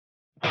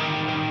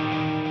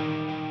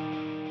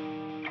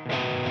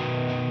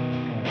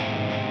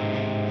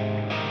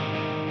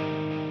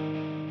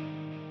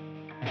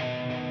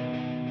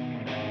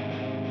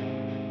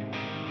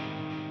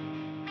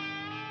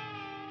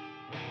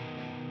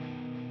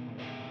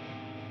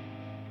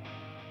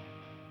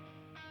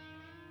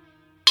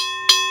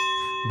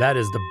That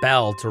is the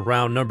bell to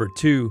round number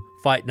 2,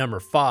 fight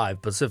number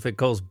 5, Pacific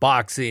Coast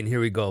Boxing.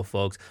 Here we go,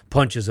 folks.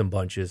 Punches and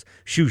bunches,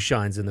 shoe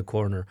shines in the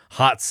corner,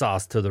 hot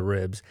sauce to the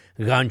ribs,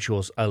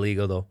 ganchos al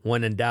hígado.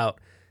 When in doubt,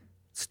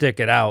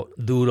 stick it out.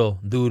 Duro,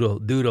 duro,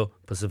 duro.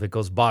 Pacific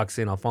Coast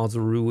Boxing. Alfonso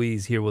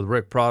Ruiz here with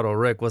Rick Prado.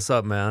 Rick, what's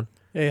up, man?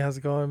 Hey, how's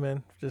it going,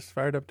 man? Just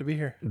fired up to be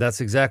here.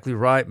 That's exactly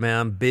right,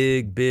 man.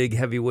 Big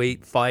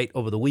heavyweight fight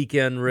over the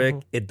weekend, Rick.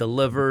 Mm-hmm. It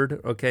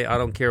delivered, okay? I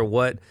don't care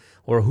what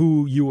or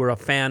who you were a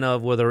fan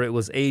of, whether it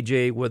was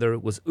AJ, whether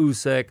it was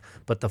Usyk,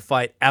 but the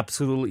fight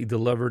absolutely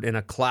delivered in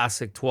a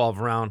classic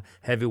 12-round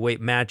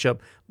heavyweight matchup.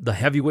 The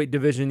heavyweight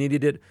division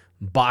needed it.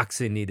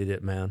 Boxing needed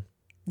it, man.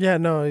 Yeah,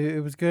 no,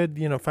 it was good,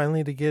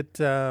 finally to get,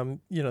 the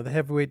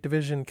heavyweight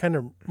division kind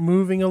of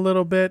moving a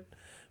little bit,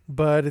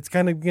 but it's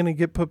kind of going to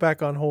get put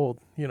back on hold,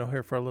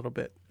 here for a little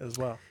bit as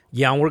well.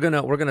 Yeah, and we're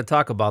gonna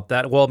talk about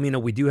that. Well,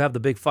 we do have the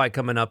big fight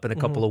coming up in a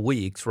couple of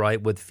weeks, right,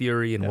 with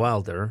Fury and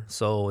Wilder.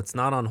 So it's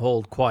not on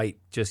hold quite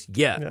just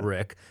yet,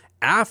 Rick.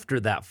 After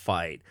that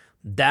fight,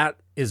 that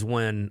is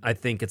when I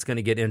think it's going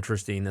to get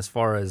interesting as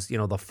far as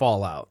the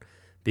fallout,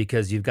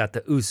 because you've got the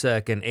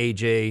Usyk and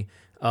AJ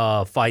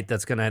fight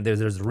that's gonna.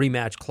 There's a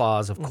rematch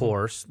clause, of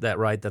course,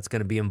 that's going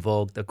to be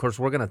invoked. Of course,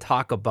 we're going to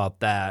talk about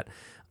that.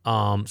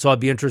 So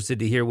I'd be interested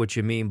to hear what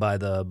you mean by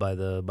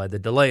the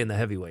delay in the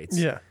heavyweights.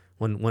 Yeah.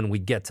 When we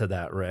get to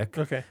that, Rick.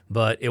 Okay.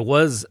 But it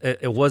was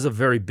a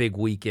very big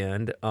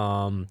weekend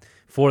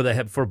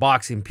for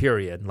boxing,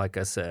 period, like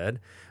I said.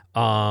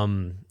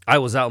 I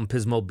was out in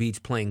Pismo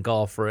Beach playing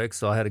golf, Rick,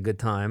 so I had a good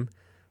time.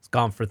 It's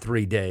gone for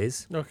 3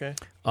 days. Okay.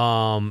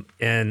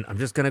 And I'm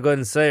just going to go ahead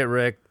and say it,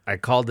 Rick. I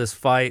called this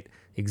fight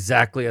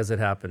exactly as it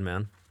happened,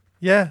 man.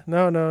 Yeah.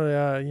 No.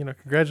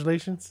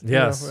 Congratulations.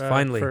 Yes,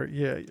 finally. For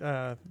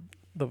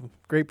the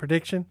great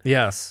prediction.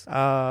 Yes.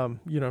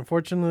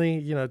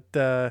 Unfortunately,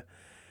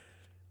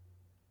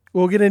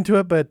 we'll get into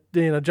it, but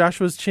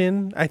Joshua's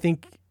chin, I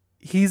think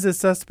he's a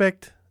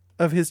suspect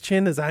of his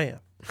chin as I am.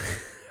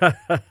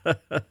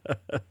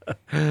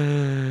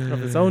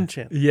 Of his own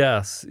chin.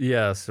 Yes,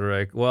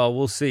 Rick. Well,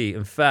 we'll see.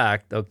 In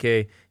fact,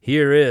 okay,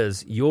 here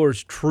is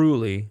yours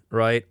truly,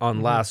 right,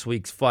 on last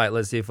week's fight.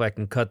 Let's see if I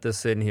can cut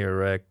this in here,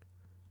 Rick.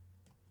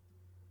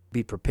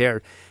 Be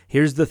prepared.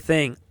 Here's the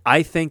thing.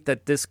 I think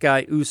that this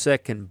guy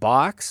Usyk can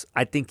box.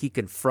 I think he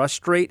can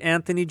frustrate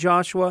Anthony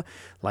Joshua.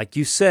 Like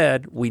you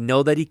said, we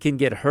know that he can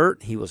get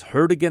hurt. He was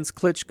hurt against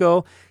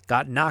Klitschko,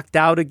 got knocked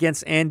out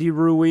against Andy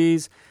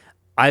Ruiz.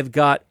 I've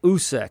got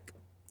Usyk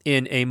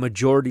in a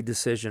majority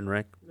decision,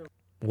 Rick.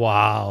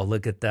 Wow,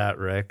 look at that,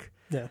 Rick.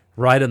 Yeah.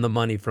 Right on the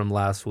money from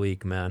last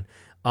week, man.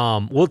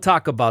 We'll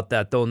talk about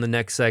that, though, in the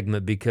next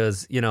segment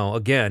because,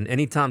 again,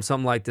 anytime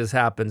something like this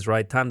happens,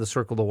 right, time to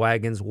circle the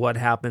wagons. What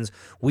happens?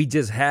 We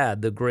just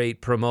had the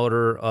great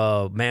promoter,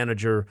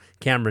 manager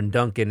Cameron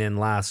Duncan in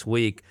last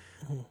week.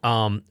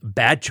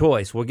 Bad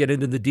choice. We'll get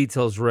into the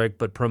details, Rick,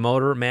 but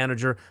promoter,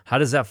 manager, how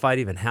does that fight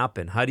even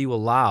happen? How do you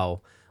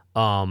allow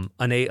an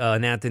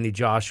Anthony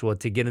Joshua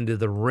to get into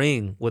the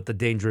ring with a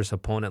dangerous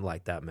opponent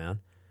like that, man?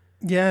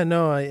 Yeah,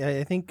 no,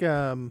 I think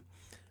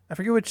I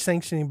forget which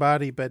sanctioning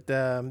body, but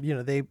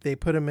they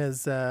put him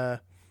as I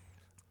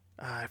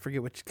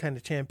forget which kind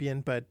of champion,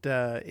 but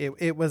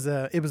it was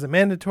a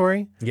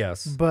mandatory.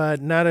 Yes,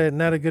 but not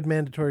a good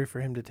mandatory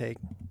for him to take.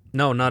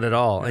 No, not at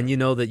all. Yeah. And you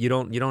know that you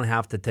don't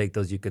have to take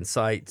those. You can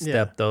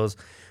sidestep those.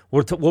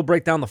 We'll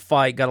break down the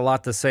fight. Got a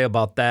lot to say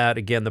about that.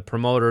 Again, the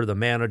promoter, the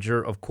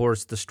manager, of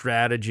course, the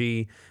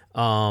strategy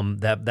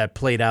that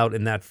played out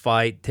in that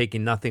fight,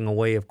 taking nothing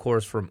away, of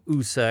course, from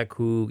Usyk,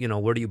 who,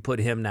 where do you put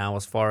him now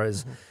as far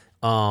as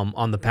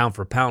on the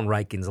pound-for-pound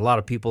rankings? A lot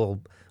of people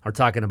are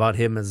talking about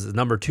him as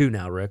number 2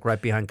 now, Rick,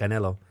 right behind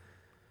Canelo.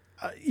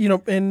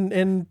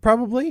 And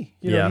probably,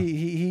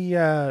 he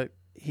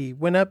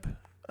went up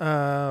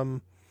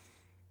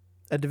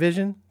a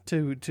division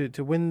to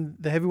win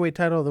the heavyweight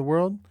title of the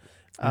world.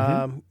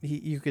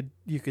 You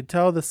could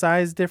tell the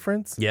size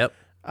difference. Yep.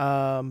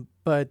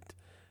 But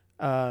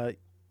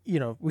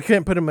we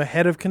couldn't put him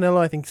ahead of Canelo.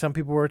 I think some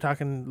people were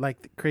talking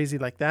like crazy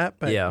like that,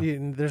 but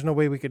there's no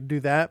way we could do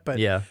that. But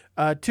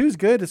 2's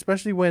good,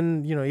 especially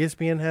when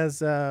ESPN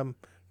has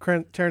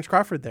Terrence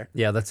Crawford there.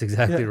 Yeah, that's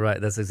exactly right.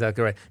 That's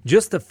exactly right.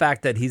 Just the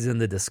fact that he's in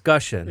the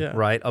discussion,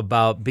 right,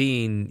 about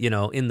being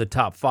in the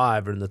top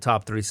 5 or in the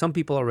top 3. Some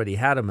people already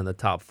had him in the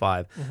top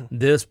 5.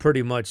 This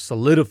pretty much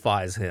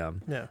solidifies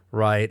him,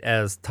 right,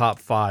 as top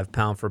 5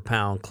 pound for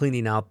pound,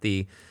 cleaning out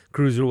the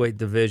cruiserweight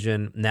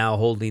division, now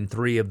holding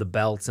 3 of the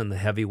belts in the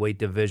heavyweight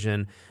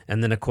division.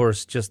 And then, of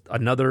course, just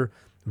another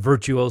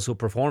virtuoso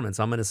performance.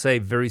 I'm going to say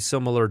very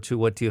similar to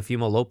what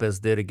Teofimo Lopez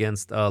did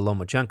against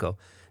Lomachenko,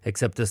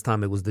 except this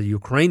time it was the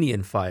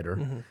Ukrainian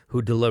fighter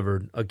who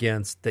delivered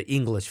against the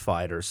English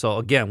fighter. So,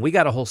 again, we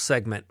got a whole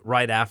segment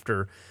right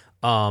after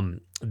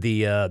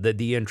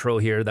the intro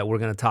here that we're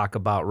going to talk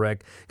about,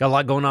 Rick. Got a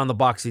lot going on in the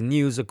boxing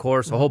news, of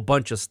course, a whole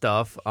bunch of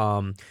stuff.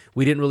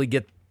 We didn't really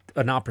get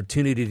an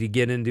opportunity to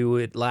get into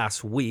it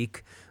last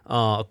week,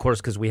 of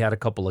course, because we had a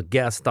couple of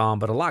guests on,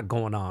 but a lot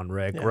going on,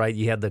 Rick, right?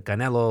 You had the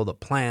Canelo, the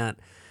Plant.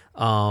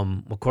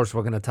 Of course,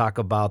 we're going to talk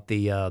about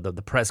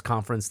the press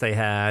conference they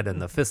had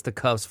and the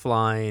fisticuffs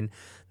flying,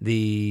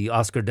 the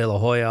Oscar De La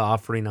Hoya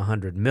offering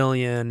 $100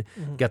 million,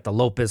 got the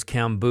Lopez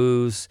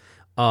Cambus,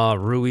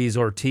 Ruiz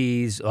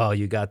Ortiz. Oh,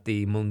 you got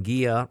the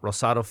Munguia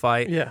Rosado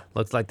fight. Yeah.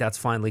 Looks like that's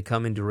finally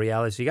coming to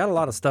reality. So you got a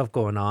lot of stuff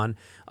going on.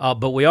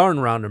 But we are in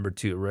round number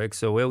 2, Rick.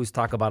 So we always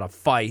talk about a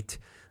fight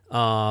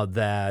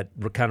that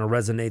kind of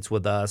resonates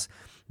with us.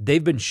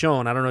 They've been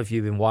shown, I don't know if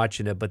you've been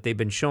watching it, but they've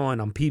been showing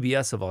on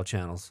PBS of all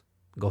channels.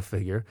 Go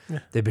figure. Yeah.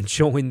 They've been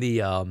showing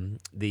the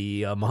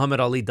Muhammad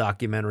Ali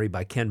documentary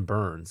by Ken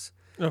Burns.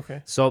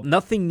 Okay. So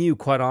nothing new,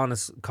 quite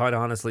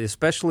honestly,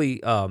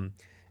 especially I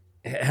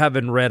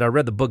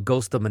read the book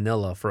Ghost of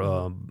Manila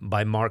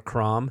by Mark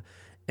Crom,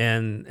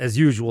 and as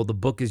usual, the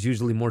book is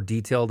usually more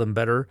detailed and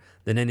better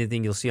than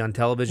anything you'll see on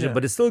television,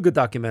 but it's still a good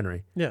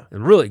documentary. Yeah.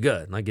 And really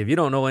good. Like, if you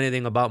don't know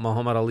anything about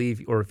Muhammad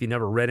Ali, or if you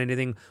never read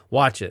anything,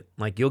 watch it.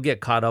 Like, you'll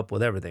get caught up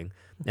with everything,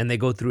 and they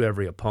go through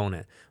every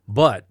opponent.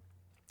 But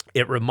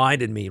it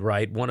reminded me,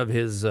 right? One of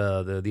his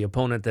the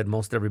opponent that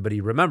most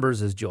everybody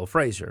remembers is Joe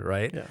Frazier,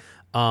 right? Yeah.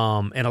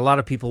 And a lot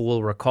of people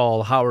will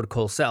recall Howard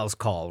Cosell's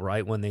call,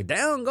 right? When they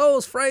down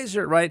goes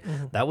Frazier, right?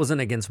 Mm-hmm. That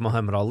wasn't against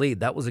Muhammad Ali.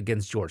 That was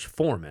against George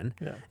Foreman.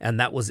 Yeah. And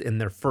that was in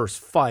their first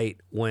fight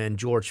when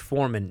George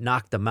Foreman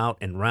knocked them out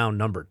in round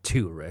number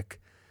 2,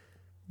 Rick.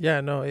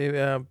 Yeah,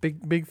 no,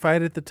 big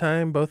fight at the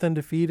time, both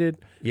undefeated.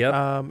 Yep.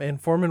 And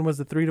Foreman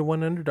was a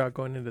 3-1 underdog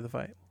going into the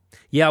fight.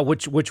 Yeah,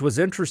 which was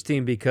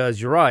interesting because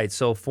you're right.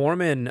 So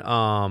Foreman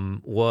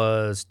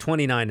was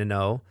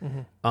 29-0.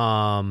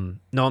 Mm-hmm.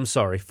 No, I'm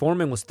sorry.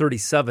 Foreman was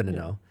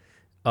 37-0.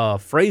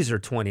 Frazier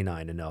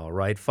 29-0.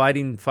 Right,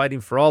 fighting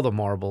for all the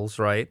marbles.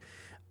 Right,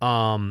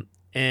 but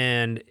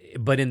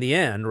in the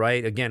end,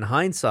 right, again,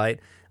 hindsight,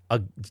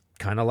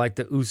 kind of like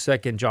the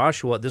Usyk and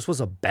Joshua, this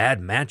was a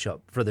bad matchup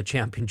for the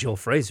champion Joe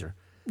Frazier.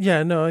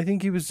 Yeah, no, I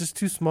think he was just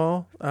too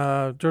small.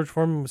 George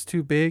Foreman was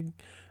too big.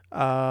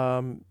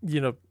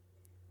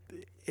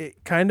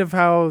 Kind of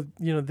how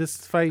this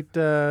fight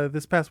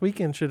this past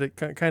weekend should have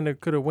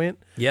could have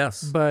went.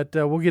 Yes, but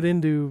we'll get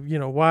into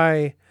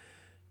why,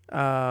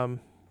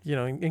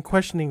 in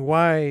questioning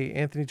why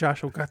Anthony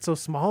Joshua got so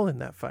small in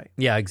that fight.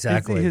 Yeah,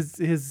 exactly.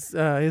 His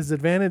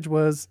advantage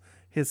was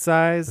his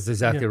size. That's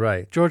exactly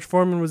right. George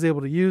Foreman was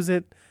able to use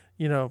it,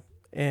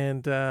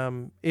 and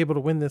able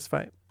to win this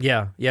fight.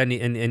 Yeah, and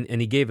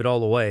he gave it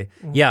all away.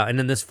 Mm-hmm. Yeah,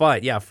 and in this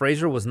fight,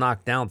 Frazier was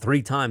knocked down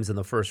 3 times in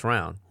the first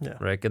round,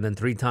 right, and then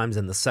 3 times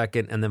in the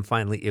second, and then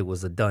finally it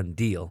was a done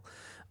deal.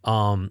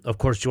 Of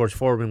course, George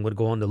Foreman would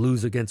go on to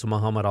lose against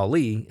Muhammad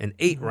Ali in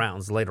 8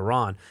 rounds later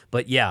on.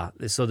 But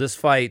so this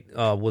fight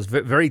was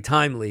very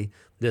timely.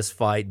 This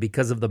fight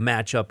because of the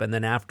matchup, and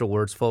then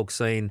afterwards, folks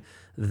saying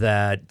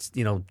that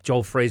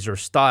Joe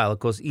Frazier's style. Of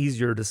course,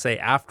 easier to say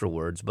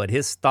afterwards, but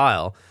his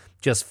style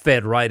just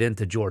fed right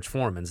into George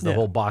Foreman's. The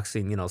whole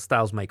boxing,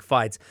 styles make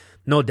fights.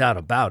 No doubt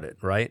about it,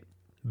 right?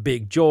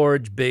 Big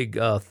George, big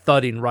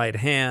thudding right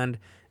hand,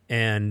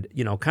 and,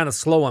 kind of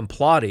slow and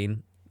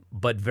plodding,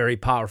 but very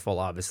powerful,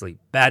 obviously.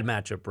 Bad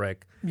matchup,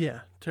 Rick. Yeah,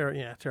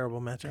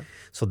 terrible matchup.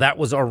 So that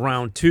was our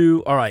round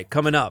 2. All right,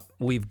 coming up,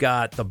 we've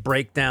got the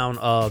breakdown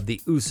of the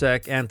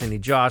Usyk, Anthony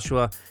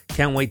Joshua.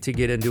 Can't wait to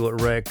get into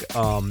it, Rick.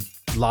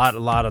 Lot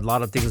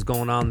of things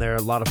going on there.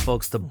 A lot of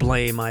folks to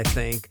blame, I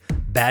think.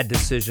 Bad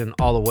decision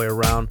all the way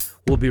around.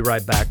 We'll be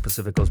right back.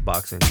 Pacific Coast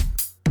Boxing.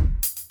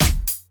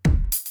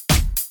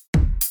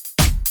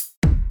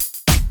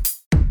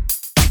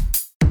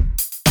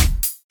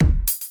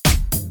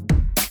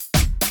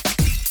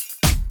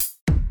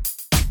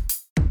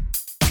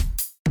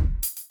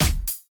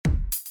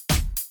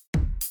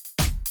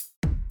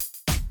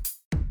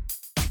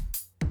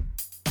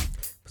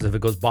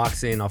 Pacific Coast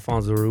Boxing,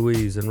 Alfonso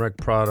Ruiz and Rick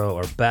Prado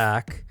are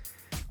back.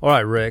 All right,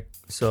 Rick.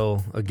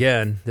 So,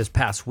 again, this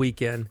past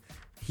weekend,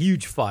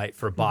 huge fight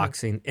for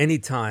boxing. Mm-hmm.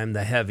 Anytime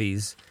the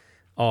heavies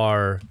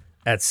are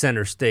at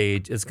center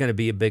stage, it's going to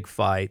be a big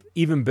fight.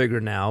 Even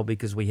bigger now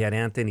because we had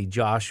Anthony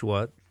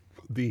Joshua,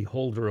 the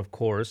holder, of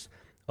course,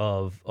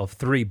 of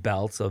 3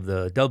 belts of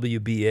the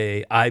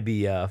WBA,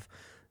 IBF,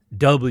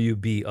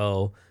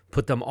 WBO,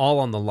 put them all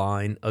on the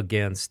line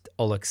against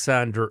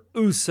Alexander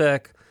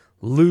Usyk,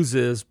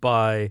 loses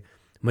by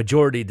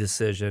majority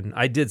decision.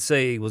 I did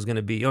say it was going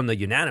to be on the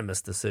unanimous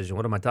decision.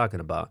 What am I talking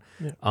about?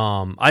 Yeah.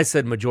 I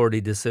said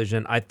majority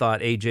decision. I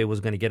thought AJ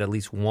was going to get at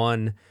least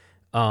one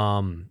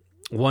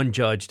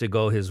judge to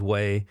go his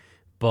way.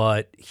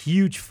 But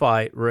huge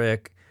fight,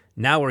 Rick.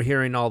 Now we're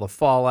hearing all the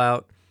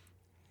fallout.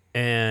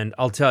 And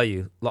I'll tell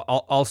you,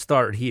 I'll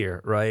start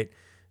here, right?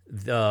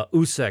 The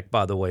Usyk,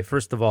 by the way,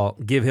 first of all,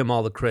 give him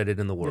all the credit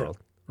in the world,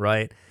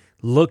 right?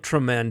 Looked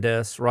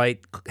tremendous, right?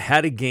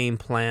 Had a game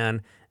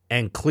plan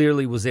and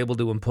clearly was able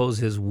to impose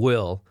his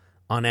will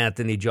on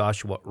Anthony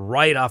Joshua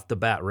right off the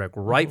bat, Rick,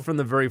 right from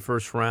the very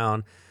first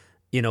round.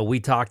 You know, we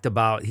talked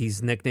about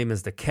his nickname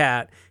is the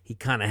Cat. He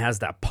kind of has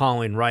that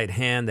pawing right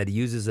hand that he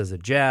uses as a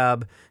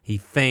jab. He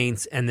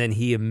feints, and then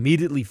he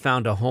immediately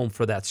found a home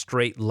for that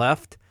straight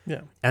left.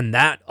 Yeah. And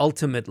that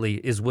ultimately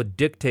is what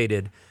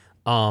dictated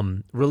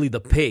really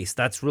the pace.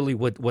 That's really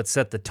what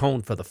set the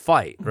tone for the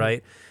fight,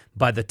 right?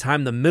 By the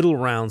time the middle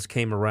rounds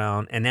came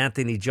around and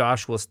Anthony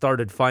Joshua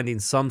started finding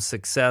some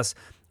success,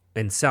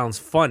 and sounds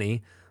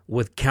funny,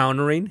 with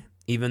countering,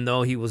 even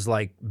though he was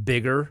like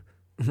bigger,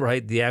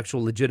 right? The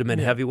actual legitimate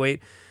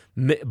heavyweight.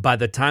 By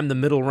the time the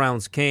middle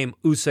rounds came,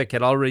 Usyk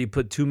had already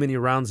put too many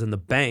rounds in the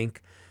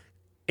bank.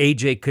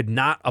 AJ could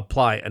not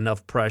apply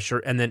enough pressure,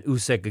 and then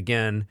Usyk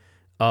again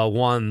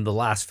won the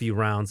last few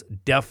rounds,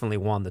 definitely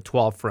won the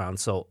 12th round.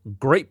 So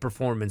great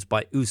performance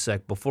by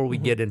Usyk before we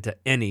get into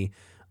any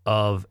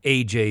of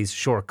AJ's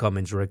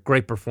shortcomings, Rick.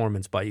 Great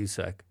performance by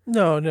Usyk.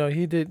 No,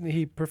 he did.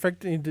 He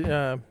perfected.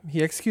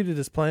 He executed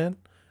his plan.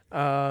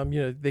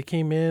 They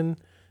came in,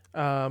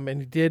 and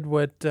he did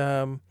what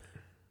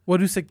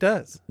Usyk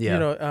does.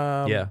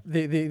 Yeah.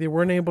 They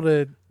weren't able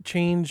to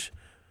change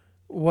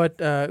what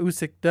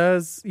Usyk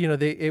does.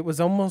 It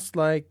was almost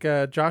like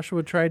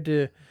Joshua tried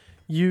to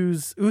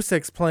use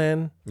Usyk's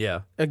plan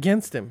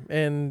against him,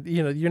 and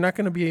you're not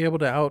going to be able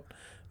to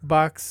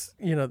outbox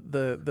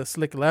the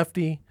slick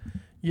lefty.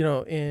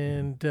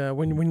 And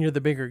when you're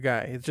the bigger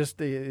guy, it's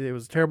just it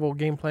was a terrible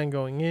game plan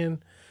going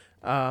in.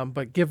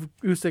 But give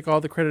Usyk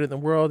all the credit in the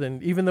world,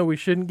 and even though we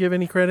shouldn't give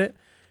any credit,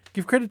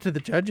 give credit to the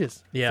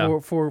judges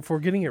for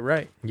getting it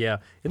right. Yeah.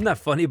 Isn't that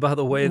funny, by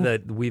the way,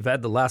 that we've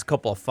had the last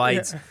couple of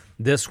fights,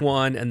 this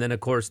one, and then, of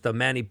course, the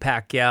Manny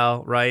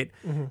Pacquiao, right,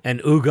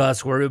 and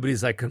Ugas, where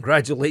everybody's like,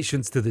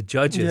 congratulations to the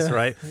judges,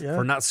 right,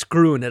 for not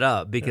screwing it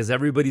up, because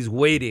everybody's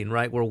waiting,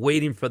 right? We're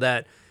waiting for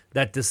that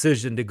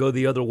decision to go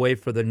the other way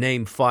for the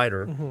named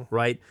fighter,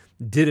 right?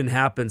 Didn't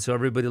happen, so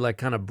everybody like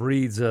kind of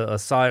breathes a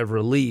sigh of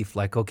relief,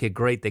 like, okay,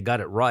 great, they got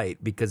it right,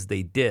 because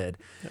they did.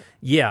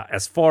 Yeah,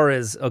 as far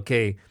as,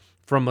 okay,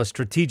 from a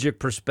strategic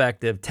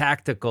perspective,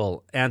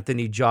 tactical,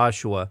 Anthony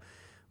Joshua,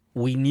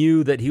 we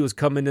knew that he was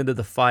coming into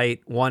the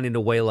fight wanting to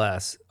weigh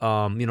less.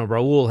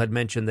 Raul had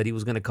mentioned that he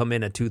was going to come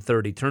in at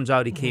 230. Turns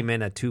out he came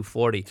in at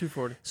 240.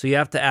 240. So you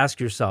have to ask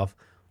yourself,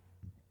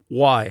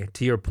 why,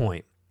 to your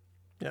point?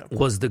 Yeah.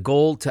 Was the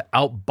goal to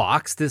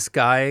outbox this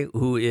guy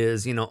who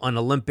is, an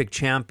Olympic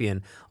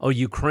champion, a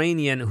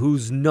Ukrainian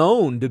who's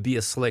known to be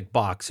a slick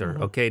boxer?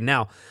 Okay,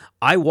 now,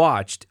 I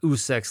watched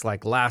Usyk's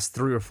like last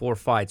 3 or 4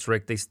 fights,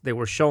 Rick. They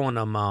were showing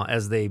them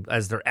as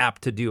they're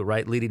apt to do,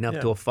 right, leading up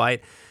to a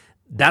fight.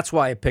 That's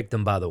why I picked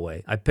him, by the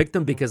way. I picked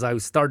him because I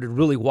started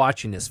really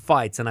watching his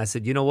fights, and I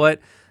said, you know what?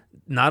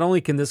 Not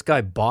only can this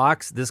guy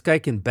box, this guy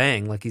can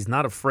bang. Like, he's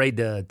not afraid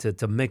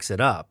to mix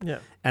it up. Yeah.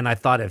 And I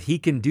thought if he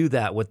can do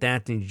that with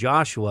Anthony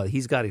Joshua,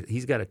 he's got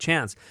a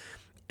chance.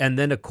 And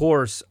then, of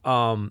course,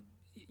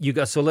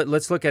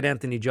 let's look at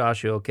Anthony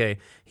Joshua. Okay,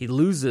 he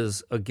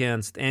loses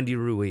against Andy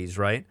Ruiz,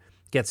 right?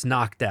 Gets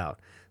knocked out.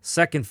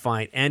 Second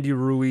fight, Andy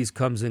Ruiz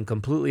comes in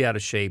completely out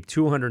of shape,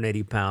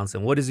 280 pounds.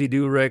 And what does he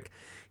do, Rick?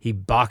 He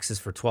boxes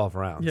for 12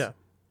 rounds. Yeah.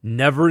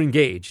 Never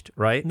engaged,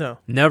 right? No.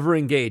 Never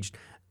engaged.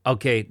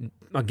 Okay,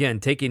 again,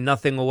 taking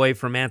nothing away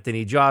from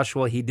Anthony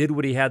Joshua, he did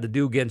what he had to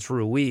do against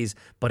Ruiz,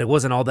 but it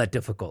wasn't all that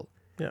difficult.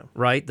 Yeah.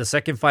 Right? The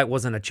second fight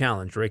wasn't a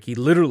challenge, Rick. He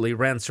literally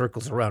ran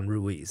circles around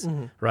Ruiz,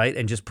 right?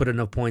 And just put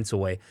enough points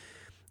away.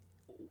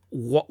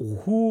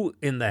 Who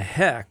in the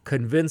heck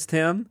convinced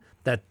him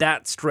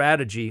that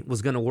strategy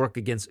was going to work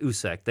against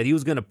Usyk, that he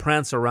was going to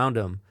prance around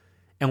him?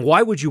 And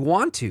why would you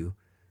want to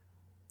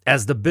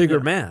as the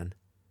bigger man?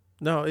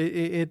 No,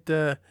 it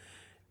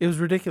was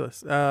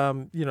ridiculous.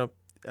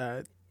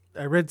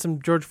 I read some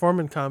George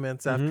Foreman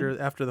comments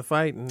after the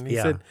fight, and he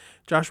said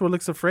Joshua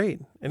looks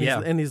afraid,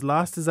 and he's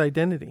lost his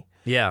identity.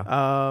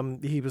 Yeah.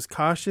 He was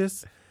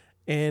cautious,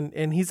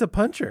 and he's a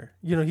puncher.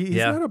 He's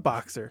not a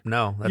boxer.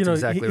 No, that's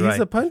exactly right.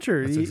 He's a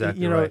puncher. That's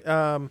exactly right.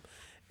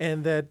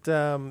 And that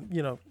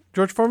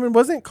George Foreman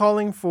wasn't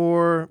calling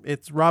for.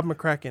 It's Rob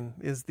McCracken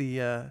is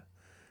the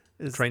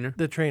trainer.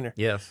 The trainer.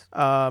 Yes.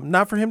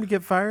 Not for him to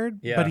get fired,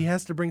 Yeah. but he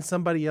has to bring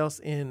somebody else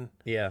in.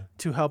 Yeah.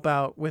 To help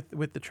out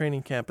with the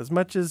training camp. As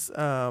much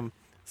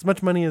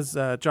money as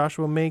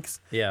Joshua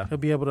makes, he'll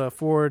be able to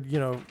afford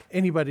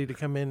anybody to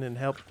come in and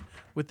help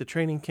with the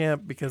training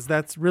camp, because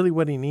that's really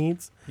what he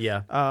needs.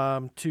 Yeah.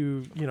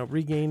 To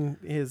regain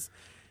his.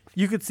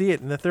 You could see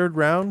it in the third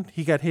round.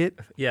 He got hit.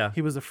 Yeah.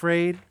 He was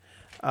afraid.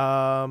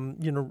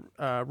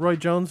 Roy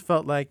Jones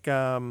felt like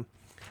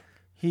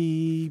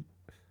he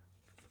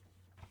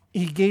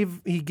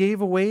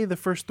gave away the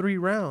first 3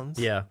 rounds.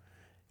 Yeah.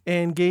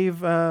 And gave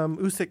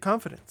Usyk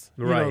confidence.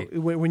 Right.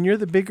 When you're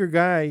the bigger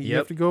guy, you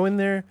have to go in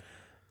there,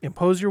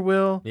 impose your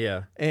will.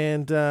 Yeah.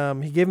 And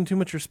he gave him too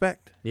much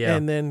respect. Yeah.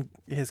 And then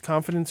his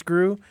confidence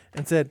grew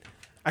and said,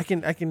 I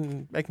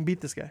can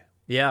beat this guy.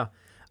 Yeah.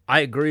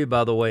 I agree,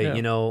 by the way.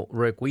 Yeah.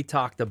 Rick, we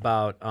talked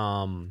about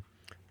on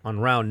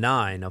round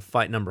 9 of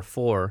fight number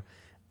 4,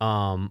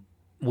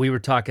 we were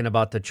talking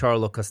about the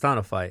Charlo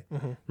Castano fight.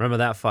 Remember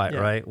that fight,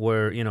 right?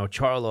 Where,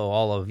 Charlo,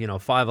 all of,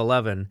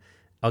 5'11",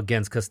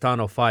 against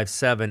Castano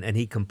 5'7", and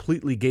he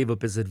completely gave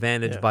up his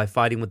advantage by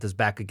fighting with his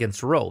back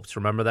against ropes.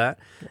 Remember that?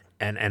 Yeah.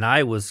 And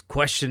I was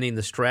questioning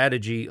the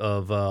strategy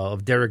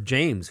of Derek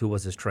James, who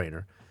was his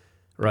trainer,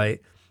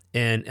 right?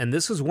 And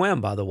this is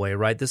when, by the way,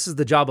 right? This is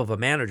the job of a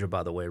manager,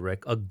 by the way,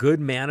 Rick. A good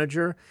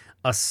manager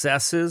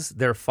assesses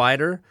their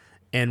fighter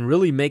and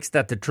really makes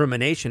that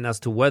determination as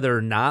to whether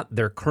or not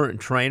their current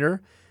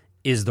trainer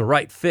is the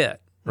right fit,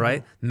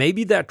 right? Mm-hmm.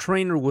 Maybe that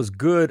trainer was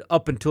good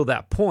up until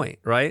that point,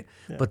 right?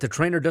 Yeah. But the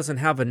trainer doesn't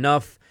have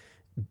enough,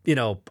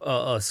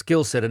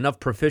 skill set, enough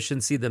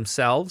proficiency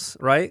themselves,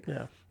 right?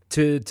 Yeah.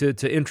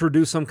 To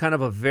introduce some kind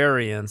of a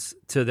variance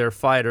to their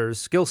fighters'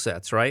 skill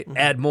sets, right? Mm-hmm.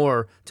 Add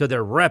more to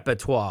their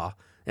repertoire,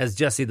 as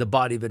Jesse the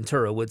Body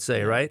Ventura would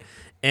say, right?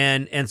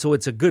 And so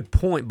it's a good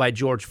point by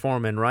George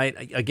Foreman, right?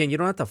 Again, you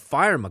don't have to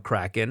fire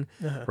McCracken,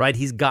 right?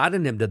 He's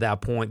gotten him to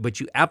that point, but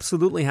you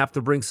absolutely have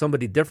to bring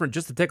somebody different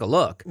just to take a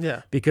look.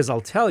 Yeah. Because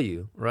I'll tell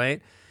you,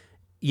 right?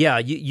 Yeah,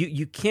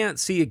 you can't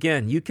see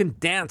again. You can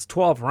dance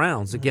 12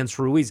 rounds against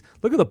Ruiz.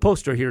 Look at the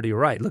poster here to your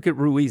right. Look at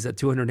Ruiz at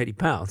 280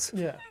 pounds.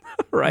 Yeah.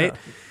 Right?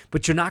 Yeah.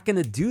 But you're not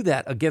going to do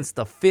that against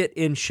the fit,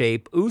 in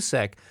shape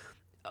Usyk.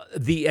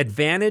 The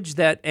advantage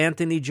that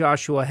Anthony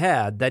Joshua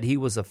had, that he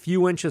was a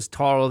few inches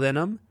taller than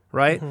him,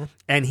 right? Mm-hmm.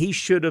 And he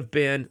should have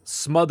been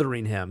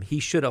smothering him. He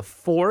should have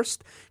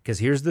forced, because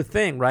here's the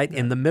thing, right? Yeah.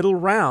 In the middle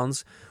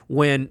rounds,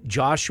 when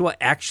Joshua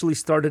actually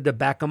started to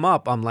back him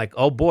up, I'm like,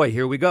 oh boy,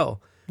 here we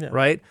go,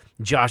 right?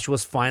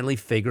 Joshua's finally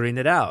figuring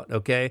it out,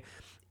 okay?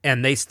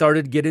 And they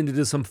started getting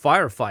into some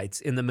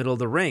firefights in the middle of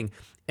the ring.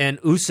 And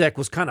Usyk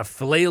was kind of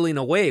flailing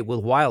away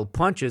with wild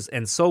punches,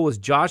 and so was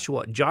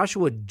Joshua.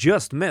 Joshua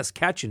just missed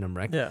catching him,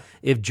 right? Yeah.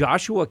 If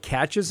Joshua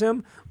catches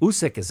him,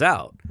 Usyk is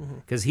out,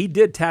 because he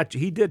did touch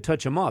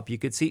him up. You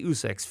could see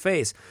Usyk's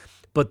face.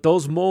 But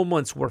those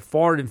moments were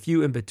far and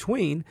few in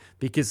between,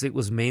 because it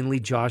was mainly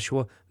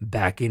Joshua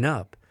backing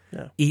up,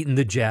 eating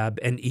the jab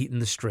and eating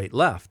the straight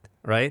left,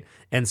 right?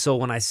 And so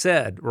when I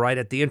said right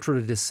at the intro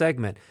to this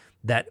segment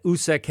that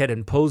Usyk had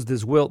imposed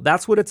his will,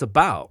 that's what it's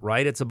about,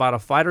 right? It's about a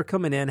fighter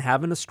coming in,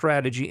 having a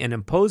strategy, and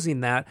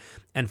imposing that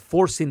and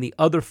forcing the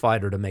other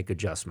fighter to make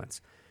adjustments.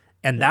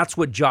 And that's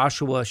what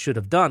Joshua should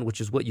have done,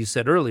 which is what you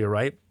said earlier,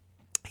 right?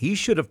 He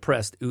should have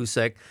pressed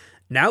Usyk.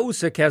 Now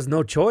Usyk has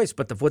no choice,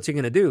 but what's he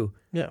going to do?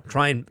 Yeah.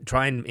 Try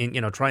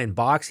and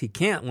box. He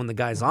can't when the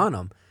guy's on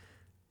him.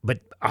 But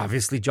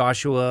obviously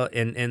Joshua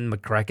and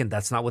McCracken,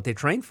 that's not what they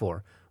trained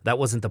for. That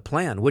wasn't the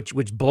plan,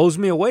 which blows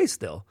me away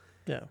still.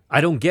 Yeah, I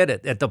don't get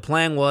it. That the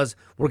plan was,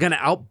 we're going to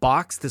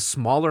outbox the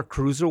smaller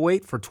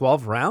cruiserweight for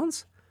 12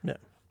 rounds? Yeah.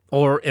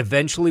 Or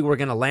eventually we're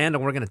going to land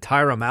and we're going to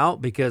tire him out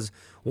because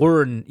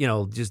we're in,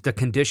 just the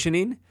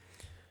conditioning?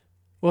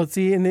 Well,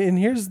 see, and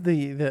here's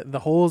the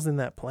holes in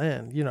that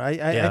plan.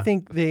 I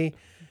think they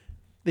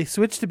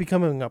switched to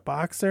becoming a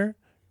boxer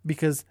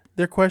because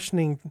they're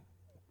questioning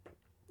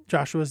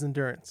Joshua's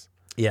endurance.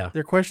 Yeah.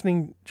 They're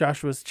questioning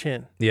Joshua's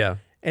chin. Yeah.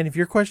 And if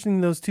you're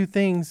questioning those two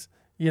things,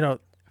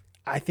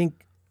 I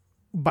think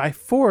by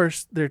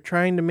force, they're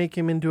trying to make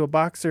him into a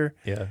boxer.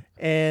 Yeah.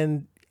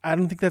 And I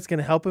don't think that's going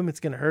to help him. It's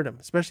going to hurt him.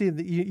 Especially,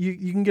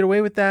 you can get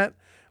away with that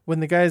when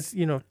the guy's,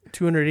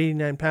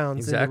 289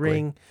 pounds in the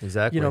ring.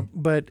 Exactly.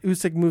 But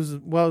Usyk moves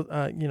well,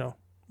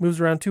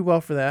 moves around too well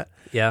for that.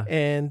 Yeah.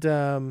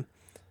 And,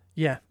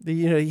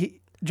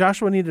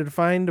 Joshua needed to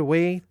find a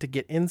way to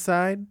get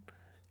inside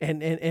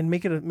and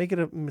make it a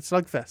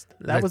slugfest.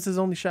 That was his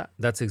only shot.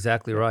 That's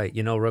exactly right.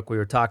 Rick, we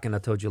were talking, I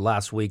told you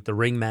last week, the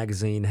Ring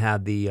magazine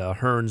had the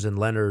Hearns and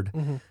Leonard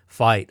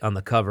fight on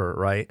the cover,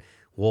 right?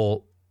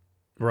 Well,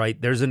 right,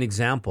 there's an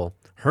example.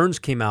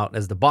 Hearns came out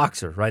as the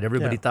boxer, right?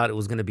 Everybody thought it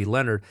was going to be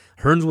Leonard.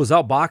 Hearns was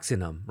outboxing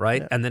him,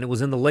 right? Yeah. And then it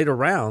was in the later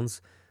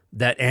rounds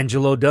that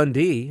Angelo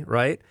Dundee,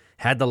 right,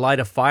 had the light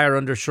of fire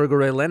under Sugar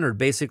Ray Leonard.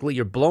 Basically,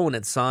 you're blowing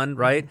it, son,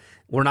 right?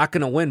 We're not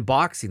going to win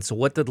boxing. So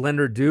what did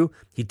Leonard do?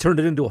 He turned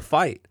it into a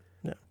fight,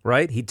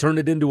 right? He turned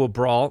it into a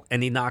brawl,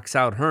 and he knocks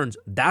out Hearns.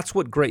 That's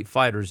what great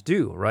fighters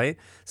do, right?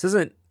 This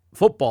isn't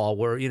football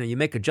where, you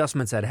make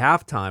adjustments at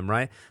halftime,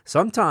 right?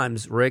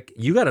 Sometimes, Rick,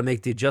 you got to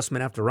make the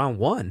adjustment after round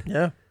one.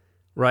 Yeah.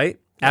 Right?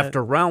 Yeah.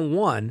 After round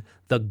one,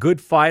 the good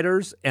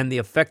fighters and the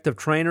effective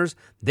trainers,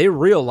 they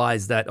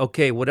realize that,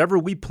 okay, whatever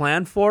we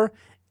planned for,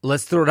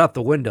 let's throw it out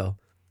the window.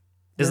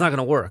 It's not going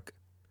to work.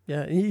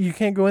 Yeah, you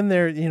can't go in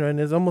there, and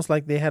it's almost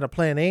like they had a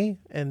plan A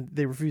and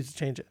they refused to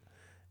change it.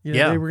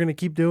 They were going to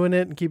keep doing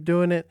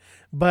it.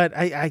 But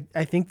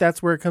I think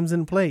that's where it comes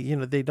into play.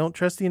 They don't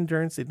trust the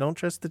endurance. They don't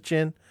trust the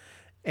chin.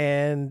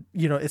 And,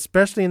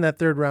 especially in that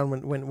third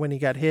round when he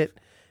got hit,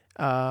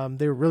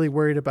 they were really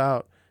worried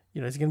about,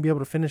 is he going to be able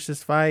to finish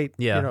this fight?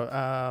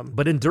 Yeah.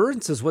 But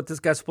endurance is what this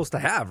guy's supposed to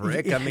have,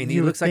 Rick. I mean,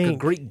 he looks like a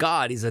Greek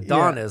god. He's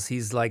Adonis. Yeah.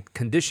 He's like,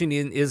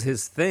 conditioning is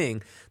his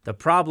thing. The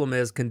problem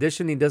is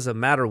conditioning doesn't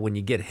matter when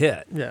you get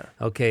hit. Yeah.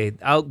 Okay,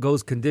 out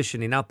goes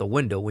conditioning out the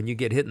window when you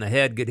get hit in the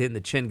head, get hit in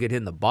the chin, get hit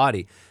in the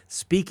body.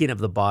 Speaking of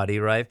the body,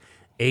 right,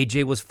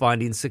 AJ was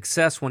finding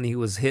success when he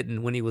was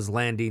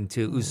landing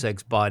to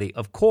Usyk's body,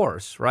 of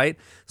course, right?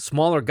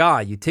 Smaller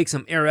guy, you take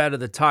some air out of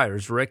the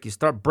tires, Rick. You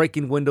start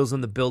breaking windows in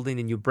the building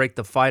and you break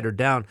the fighter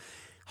down.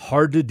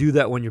 Hard to do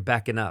that when you're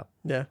backing up.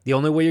 Yeah. The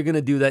only way you're going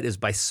to do that is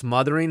by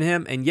smothering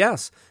him. And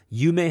yes,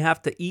 you may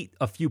have to eat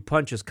a few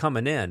punches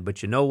coming in,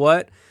 but you know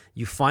what?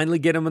 You finally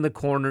get him in the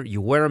corner. You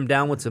wear him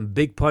down with some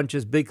big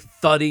punches, big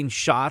thudding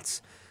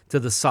shots to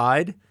the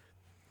side,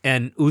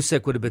 and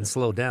Usyk would have been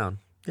slowed down.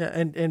 Yeah,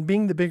 and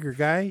being the bigger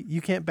guy, you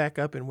can't back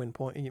up and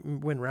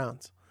win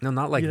rounds. No,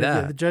 not like You know,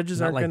 that. yeah, the judges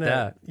Not aren't like going to,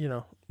 that.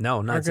 No,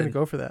 aren't going to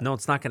go for that. No,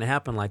 it's not going to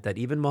happen like that.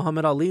 Even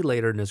Muhammad Ali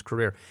later in his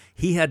career,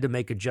 he had to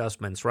make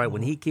adjustments, right?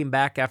 When he came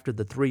back after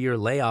the 3-year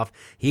layoff,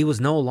 he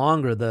was no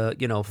longer the,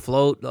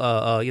 float,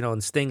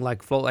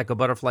 and float like a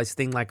butterfly,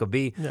 sting like a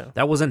bee. Yeah.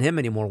 That wasn't him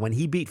anymore. When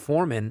he beat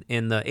Foreman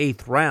in the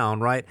 8th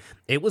round, right,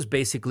 it was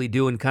basically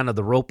doing kind of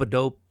the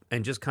rope-a-dope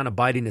and just kind of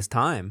biding his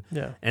time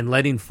and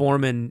letting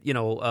Foreman,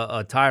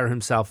 tire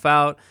himself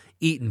out,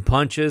 eating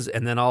punches,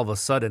 and then all of a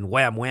sudden,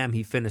 wham, wham,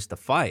 he finished the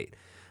fight.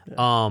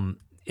 Yeah.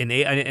 In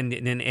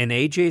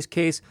AJ's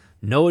case,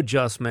 no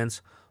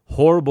adjustments,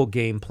 horrible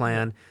game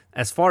plan.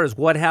 As far as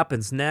what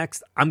happens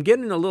next, I'm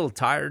getting a little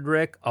tired,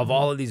 Rick, of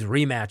all of these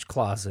rematch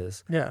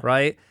clauses. Yeah.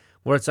 Right?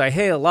 Where it's like,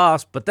 hey, I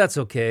lost, but that's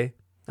okay.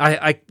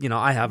 I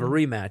have a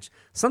rematch.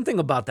 Something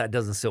about that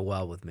doesn't sit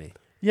well with me.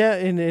 Yeah,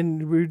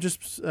 and we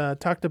just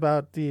talked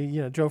about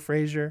the Joe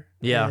Frazier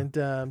and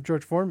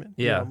George Foreman.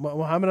 Yeah.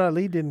 Muhammad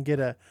Ali didn't get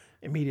a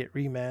immediate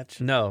rematch.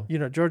 No.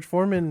 George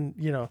Foreman,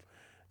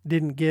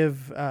 didn't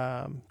give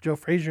Joe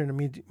Frazier an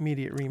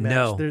immediate rematch.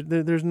 No.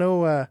 There's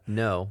no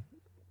no.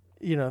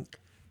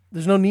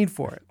 There's no need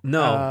for it.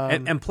 No,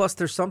 and plus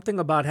there's something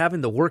about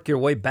having to work your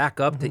way back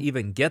up to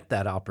even get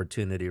that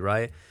opportunity,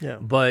 right? Yeah.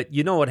 But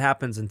you know what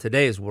happens in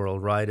today's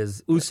world, right,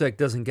 is Usyk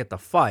doesn't get the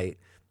fight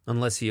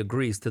unless he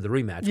agrees to the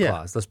rematch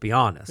clause. Let's be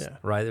honest,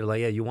 right? They're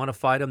like, you want to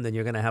fight him, then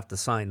you're going to have to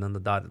sign on the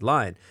dotted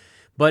line.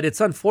 But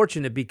it's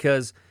unfortunate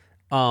because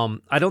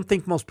I don't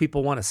think most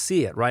people want to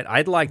see it, right?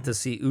 I'd like to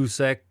see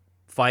Usyk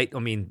fight. I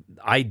mean,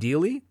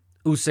 ideally,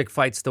 Usyk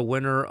fights the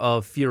winner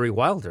of Fury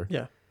Wilder.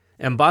 Yeah.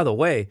 And by the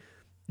way,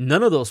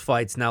 none of those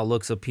fights now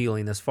looks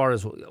appealing as far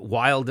as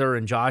Wilder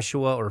and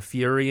Joshua or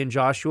Fury and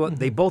Joshua.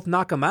 They both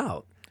knock him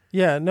out.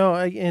 Yeah, no,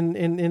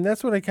 and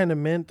that's what I kind of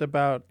meant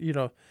about,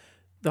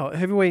 the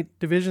heavyweight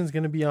division is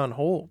going to be on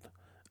hold.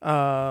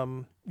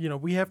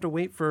 We have to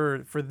wait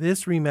for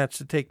this rematch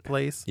to take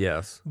place.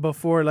 Yes.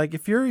 Before, like,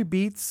 if Fury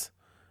beats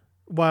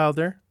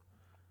Wilder,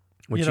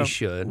 which he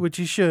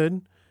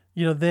should,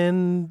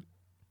 then,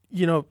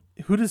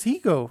 who does he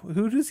go?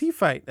 Who does he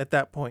fight at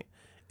that point?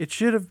 It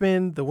should have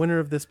been the winner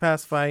of this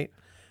past fight.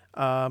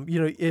 And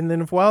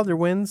then if Wilder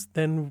wins,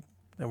 then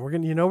we're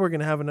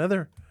gonna have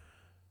another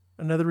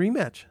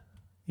rematch.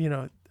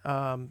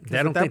 I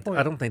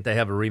don't think they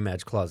have a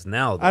rematch clause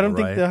now. Though, I don't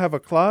right? think they'll have a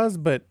clause,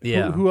 but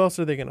who else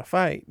are they going to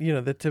fight?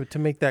 To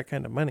make that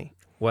kind of money.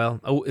 Well,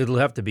 it'll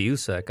have to be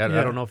Usyk. I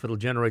don't know if it'll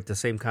generate the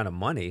same kind of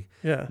money.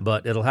 Yeah,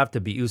 but it'll have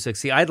to be Usyk.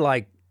 See, I'd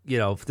like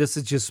if this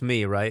is just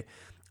me, right?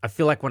 I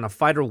feel like when a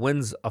fighter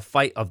wins a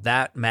fight of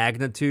that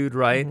magnitude,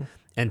 right,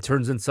 and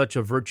turns in such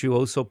a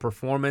virtuoso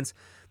performance,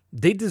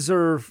 they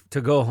deserve to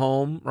go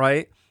home,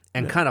 right,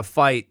 and kind of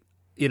fight.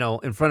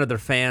 In front of their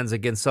fans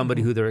against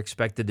somebody who they're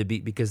expected to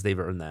beat because they've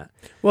earned that.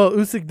 Well,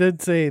 Usyk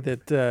did say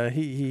that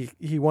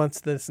he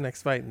wants this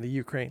next fight in the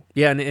Ukraine.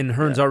 Yeah, and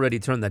Hearns already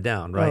turned that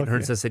down, right? Oh, okay.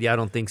 Hearns said, "Yeah, I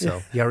don't think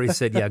so." He already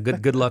said, "Yeah,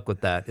 good luck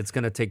with that. It's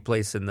going to take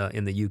place in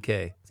the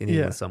UK, in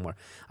England somewhere."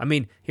 I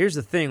mean, here's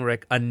the thing,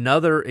 Rick.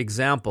 Another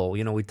example.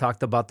 We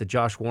talked about the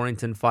Josh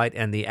Warrington fight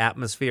and the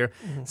atmosphere.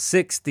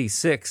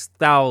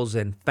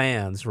 66,000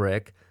 fans,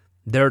 Rick,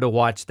 there to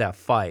watch that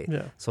fight.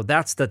 Yeah. So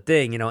that's the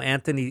thing,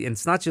 Anthony, and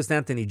it's not just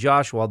Anthony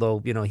Joshua, although,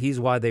 he's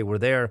why they were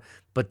there,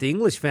 but the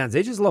English fans,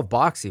 they just love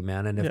boxing,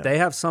 man. And if they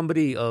have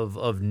somebody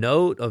of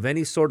note, of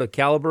any sort of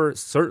caliber,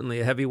 certainly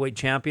a heavyweight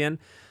champion,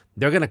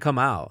 they're going to come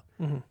out.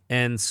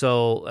 And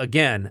so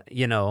again,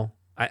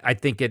 I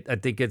think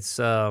it's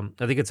unfortunate.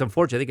 I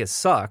think it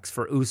sucks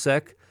for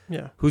Usyk,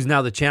 who's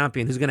now the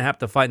champion, who's going to have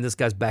to fight in this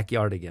guy's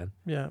backyard again.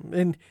 Yeah.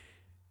 And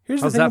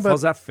here's how's the thing about,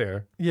 how's that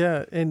fair?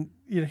 Yeah, and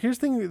here's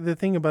the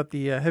thing about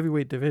the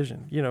heavyweight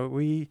division.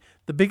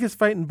 The biggest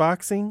fight in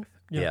boxing,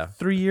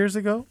 3 years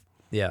ago,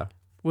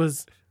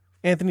 was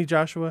Anthony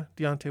Joshua,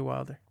 Deontay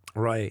Wilder.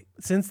 Right.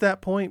 Since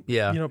that point,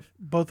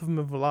 both of them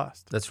have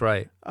lost. That's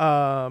right.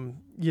 Then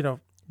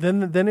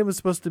it was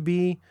supposed to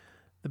be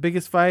the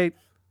biggest fight,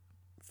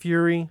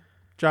 Fury,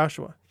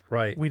 Joshua.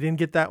 Right. We didn't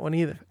get that one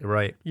either.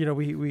 Right.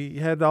 We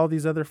had all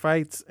these other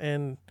fights,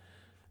 and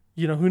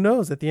who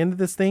knows? At the end of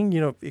this thing,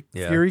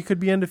 Fury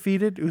could be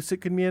undefeated, Usyk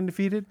could be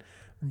undefeated,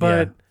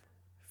 but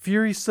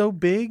Fury's so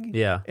big,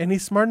 and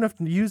he's smart enough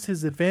to use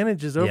his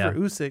advantages over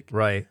Usyk,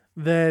 right?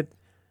 That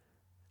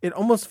it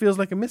almost feels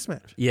like a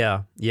mismatch.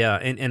 Yeah,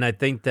 and I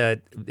think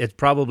that it's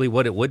probably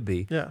what it would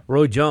be. Yeah.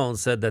 Roy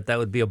Jones said that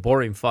would be a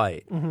boring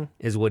fight,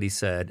 is what he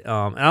said.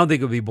 I don't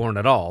think it would be boring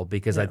at all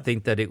because I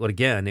think that it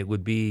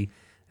would be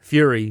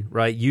Fury,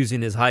 right,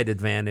 using his height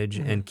advantage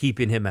and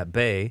keeping him at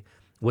bay.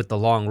 with the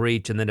long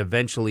reach, and then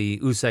eventually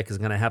Usyk is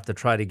going to have to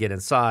try to get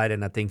inside,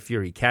 and I think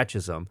Fury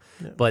catches him.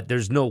 Yeah. But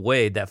there's no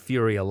way that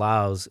Fury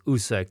allows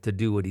Usyk to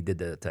do what he did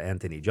to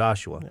Anthony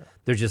Joshua. Yeah.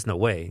 There's just no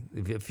way.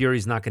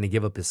 Fury's not going to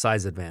give up his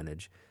size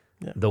advantage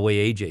the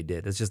way AJ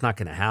did. It's just not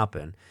going to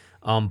happen.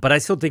 But I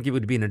still think it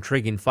would be an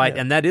intriguing fight,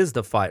 and that is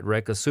the fight,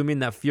 Rick. Assuming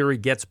that Fury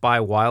gets by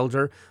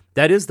Wilder,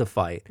 that is the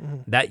fight.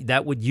 Mm-hmm.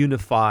 That would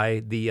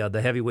unify the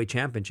heavyweight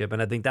championship, and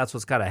I think that's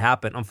what's got to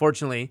happen.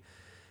 Unfortunately,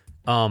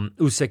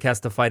 Usyk has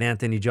to fight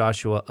Anthony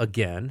Joshua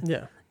again.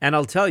 Yeah, and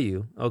I'll tell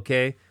you,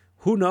 okay,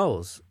 who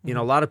knows? Mm-hmm. You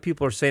know, a lot of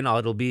people are saying, "Oh,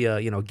 it'll be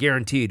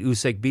guaranteed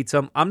Usyk beats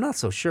him." I'm not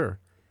so sure.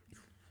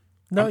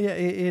 No,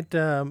 I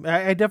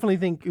definitely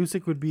think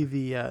Usyk would be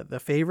the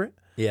favorite.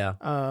 Yeah.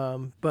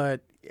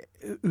 But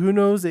who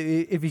knows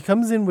if he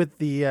comes in with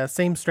the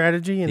same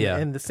strategy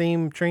and the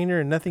same trainer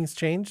and nothing's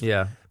changed?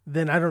 Yeah.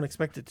 Then I don't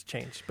expect it to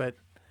change. But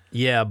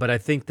I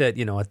think that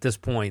at this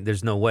point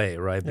there's no way,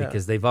 right?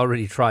 Because they've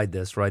already tried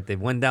this, right? They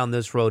went down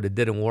this road, it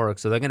didn't work,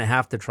 so they're going to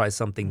have to try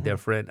something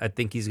different. I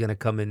think he's going to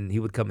come in. He's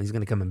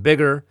going to come in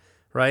bigger,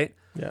 right?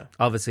 Yeah.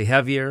 Obviously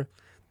heavier,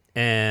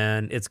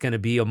 and it's going to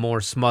be a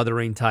more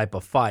smothering type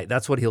of fight.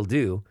 That's what he'll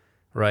do,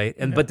 right?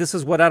 But this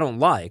is what I don't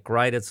like,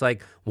 right? It's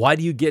like, why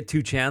do you get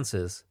two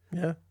chances?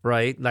 Yeah.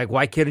 Right? Like,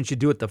 why couldn't you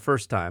do it the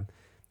first time?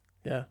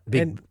 Yeah.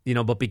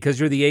 But because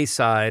you're the A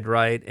side,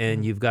 right,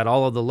 and you've got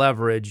all of the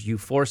leverage, you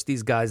force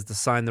these guys to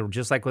sign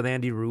just like with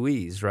Andy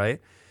Ruiz, right?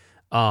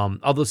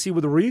 Although, see,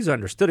 with Ruiz, I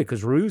understood it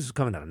because Ruiz was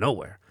coming out of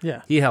nowhere.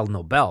 Yeah. He held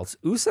no belts.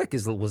 Usyk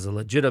was a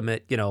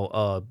legitimate,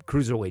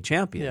 cruiserweight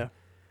champion. Yeah.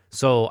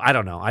 So, I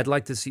don't know. I'd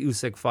like to see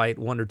Usyk fight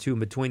one or two in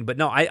between. But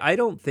no, I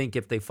don't think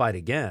if they fight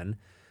again,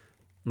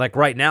 like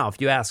right now, if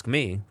you ask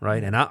me,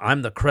 right, and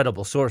I'm the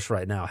credible source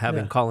right now,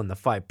 having calling the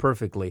fight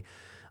perfectly,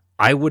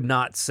 I would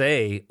not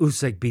say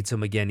Usyk beats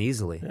him again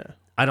easily. Yeah.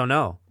 I don't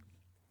know.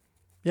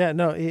 Yeah,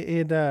 no,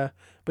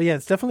 but yeah,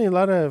 it's definitely a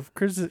lot of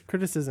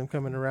criticism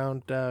coming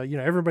around.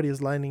 Everybody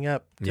is lining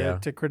up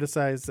to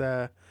criticize.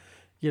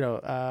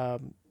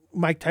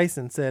 Mike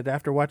Tyson said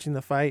after watching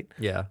the fight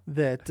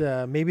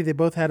that maybe they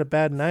both had a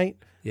bad night,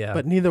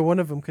 but neither one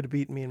of them could have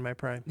beaten me in my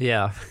prime.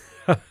 Yeah.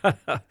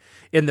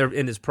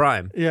 in his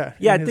prime. Yeah.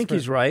 I think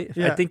he's right.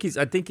 Yeah.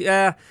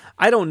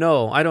 I don't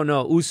know.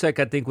 Usyk,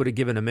 I think, would have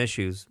given him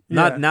issues.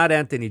 Not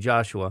Anthony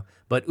Joshua,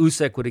 but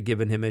Usyk would have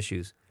given him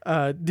issues.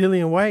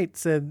 Dillian White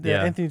said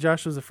that Anthony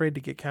Joshua was afraid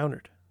to get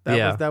countered.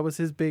 That was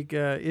his big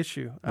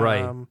issue.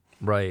 Right.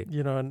 Right.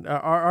 And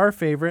our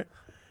favorite,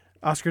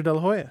 Oscar De La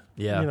Hoya.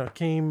 Yeah.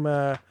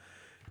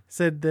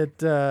 Said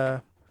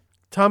that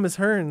Thomas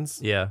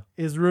Hearns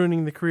is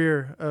ruining the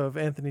career of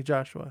Anthony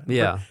Joshua.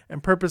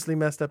 And purposely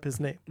messed up his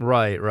name.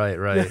 Right.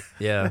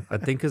 Yeah. I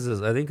think because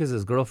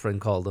his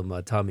girlfriend called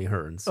him Tommy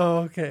Hearns.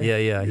 Oh,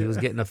 okay. Yeah. He was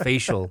getting a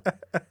facial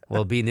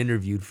while being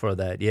interviewed for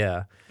that.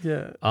 Yeah.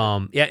 Yeah.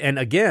 And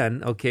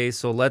again, okay,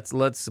 so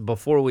let's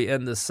before we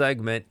end this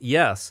segment,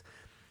 yes,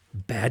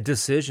 bad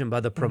decision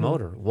by the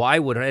promoter. Why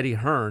would Eddie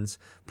Hearns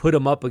put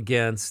him up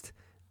against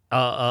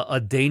a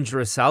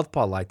dangerous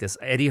southpaw like this?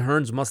 Eddie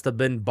Hearns must have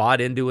been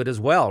bought into it as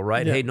well,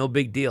 right? Yeah. Hey, no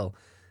big deal.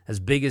 As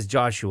big as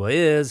Joshua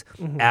is,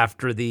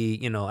 after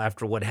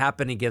what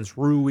happened against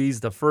Ruiz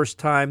the first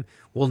time,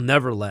 we'll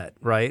never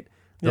right?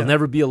 There'll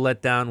never be a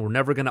letdown. We're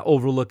never going to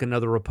overlook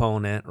another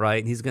opponent,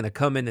 right? He's going to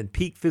come in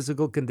peak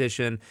physical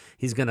condition.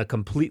 He's going to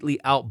completely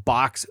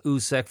outbox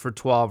Usyk for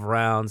 12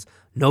 rounds.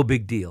 No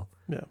big deal.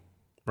 Yeah.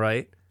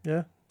 Right?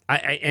 Yeah.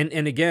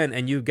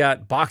 And you've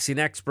got boxing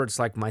experts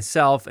like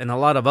myself and a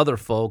lot of other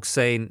folks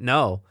saying,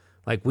 no,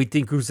 like, we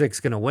think Usyk's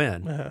going to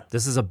win.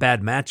 This is a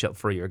bad matchup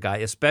for your guy,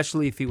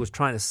 especially if he was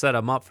trying to set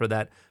him up for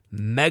that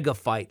mega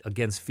fight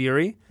against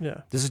Fury.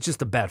 Yeah. This is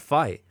just a bad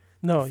fight.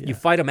 No, You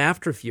fight him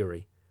after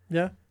Fury.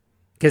 Yeah.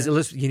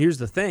 Because here's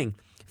the thing.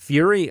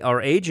 Fury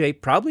or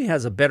AJ probably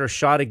has a better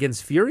shot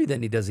against Fury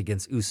than he does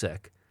against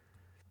Usyk.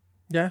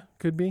 Yeah,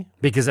 could be.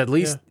 Because at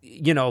least,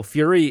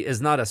 Fury is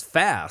not as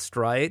fast,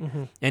 right?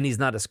 And he's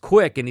not as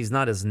quick and he's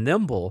not as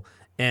nimble.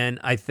 And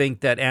I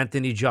think that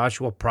Anthony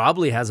Joshua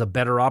probably has a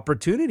better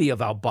opportunity of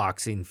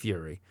outboxing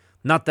Fury.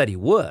 Not that he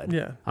would.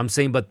 Yeah. I'm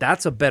saying, but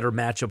that's a better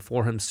matchup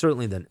for him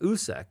certainly than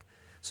Usyk.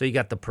 So you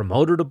got the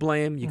promoter to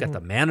blame, you got the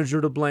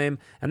manager to blame.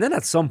 And then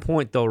at some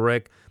point, though,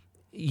 Rick,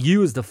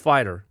 you as the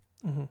fighter,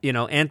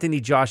 Anthony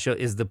Joshua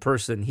is the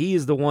person. He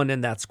is the one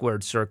in that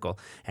squared circle.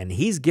 And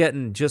he's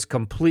getting just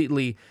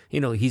completely,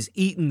 he's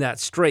eating that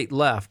straight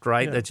left,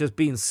 right? Yeah. That's just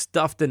being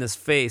stuffed in his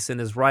face, in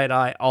his right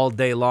eye all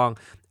day long.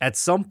 At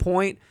some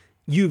point,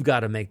 you've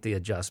got to make the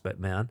adjustment,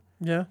 man.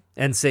 Yeah.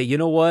 And say, you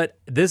know what?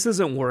 This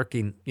isn't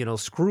working.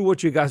 Screw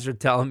what you guys are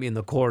telling me in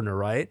the corner,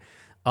 right?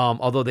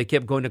 Although they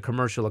kept going to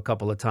commercial a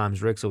couple of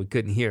times, Rick, so we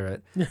couldn't hear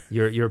it.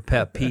 Your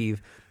pet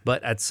peeve.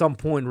 But at some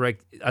point,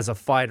 Rick, as a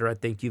fighter, I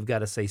think you've got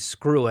to say,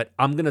 screw it.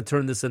 I'm going to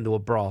turn this into a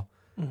brawl.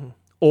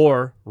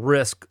 Or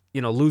risk,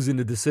 losing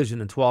the decision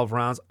in 12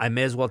 rounds. I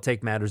may as well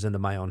take matters into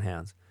my own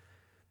hands.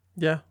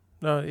 Yeah.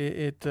 No,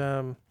 he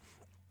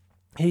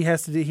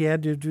had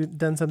to have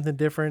done something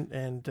different.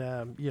 And,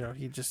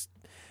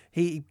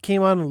 he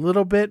came on a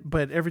little bit,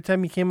 but every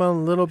time he came on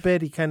a little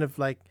bit, he kind of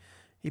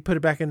he put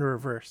it back into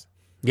reverse.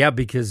 Yeah,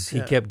 because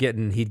he'd get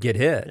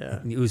hit. Yeah.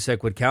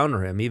 Usyk would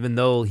counter him, even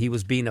though he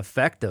was being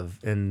effective.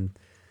 And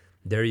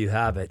there you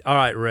have it. All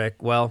right,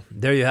 Rick. Well,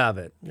 there you have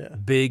it. Yeah.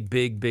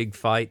 Big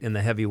fight in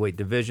the heavyweight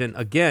division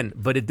again,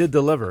 but it did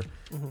deliver.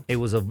 It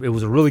was a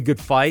really good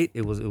fight.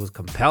 It was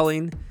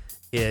compelling.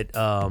 It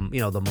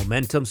the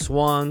momentum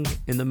swung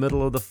in the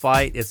middle of the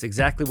fight. It's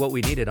exactly what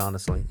we needed,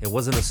 honestly. It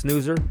wasn't a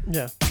snoozer.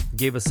 Yeah.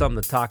 Gave us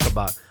something to talk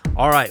about.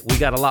 All right, we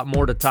got a lot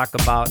more to talk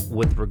about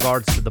with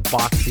regards to the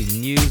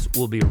boxing news.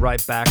 We'll be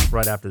right back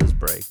right after this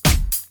break.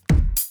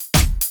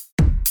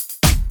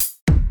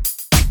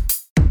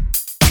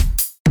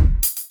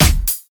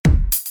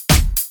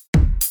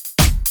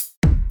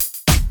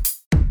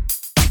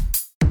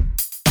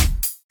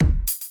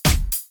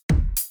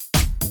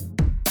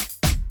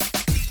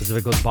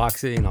 Pacifico's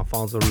Boxing,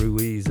 Alfonso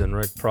Ruiz and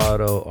Rick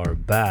Prado are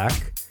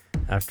back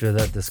after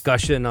that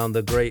discussion on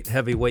the great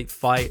heavyweight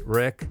fight,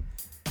 Rick.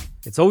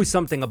 It's always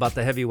something about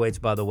the heavyweights,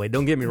 by the way.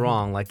 Don't get me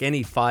wrong. Like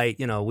any fight,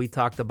 we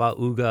talked about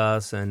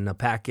Ugas and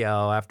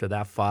Pacquiao after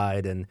that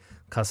fight and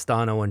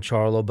Castano and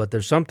Charlo, but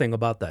there's something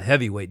about the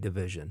heavyweight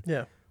division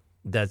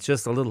that's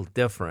just a little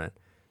different.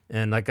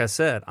 And like I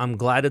said, I'm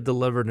glad it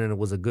delivered and it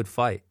was a good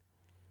fight.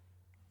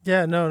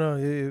 Yeah, no,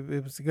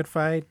 it was a good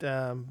fight.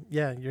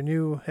 Your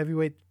new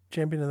heavyweight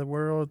champion of the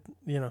world,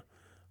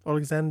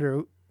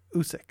 Alexander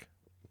Usyk.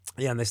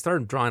 Yeah, and they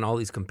started drawing all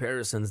these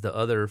comparisons to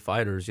other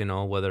fighters,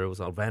 whether it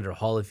was Evander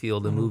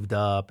Holyfield who moved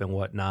up and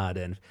whatnot.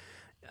 And,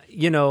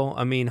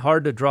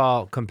 hard to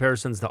draw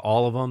comparisons to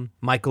all of them.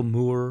 Michael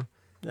Moore,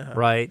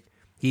 right?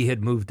 He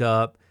had moved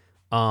up.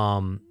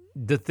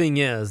 The thing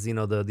is,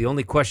 the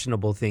only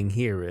questionable thing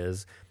here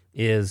is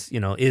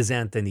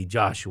Anthony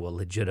Joshua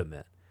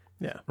legitimate?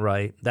 Yeah.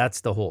 Right? That's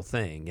the whole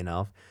thing,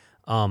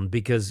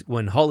 because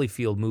when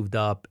Holyfield moved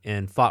up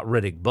and fought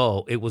Riddick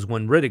Bowe, it was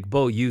when Riddick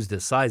Bowe used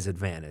his size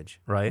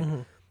advantage, right,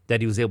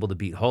 that he was able to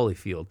beat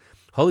Holyfield.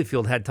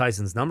 Holyfield had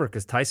Tyson's number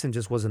because Tyson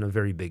just wasn't a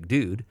very big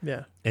dude.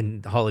 Yeah.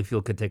 And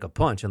Holyfield could take a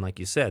punch. And like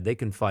you said, they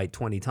can fight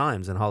 20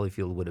 times and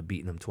Holyfield would have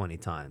beaten him 20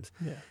 times.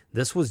 Yeah.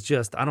 This was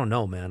just, I don't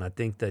know, man. I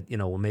think that,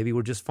 maybe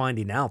we're just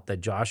finding out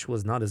that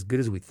Joshua's not as good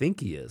as we think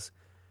he is.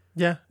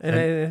 Yeah. And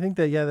I think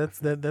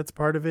that that's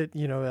part of it.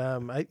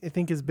 I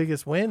think his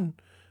biggest win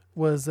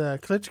was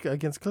Klitschko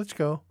against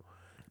Klitschko,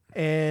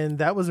 and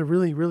that was a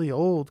really, really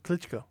old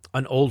Klitschko.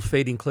 An old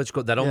fading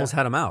Klitschko that almost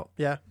had him out.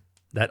 Yeah.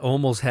 That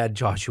almost had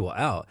Joshua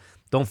out.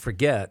 Don't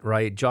forget,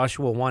 right,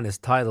 Joshua won his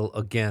title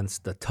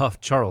against the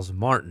tough Charles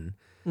Martin,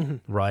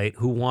 right,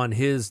 who won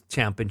his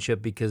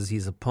championship because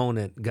his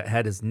opponent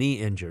had his knee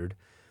injured.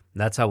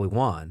 That's how he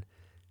won.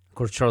 Of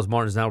course, Charles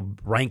Martin is now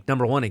ranked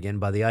number 1 again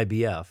by the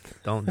IBF.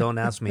 Don't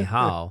ask me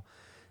how.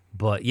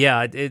 But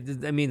yeah,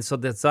 so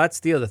that's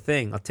the other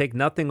thing. I'll take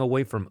nothing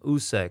away from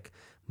Usyk,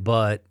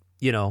 but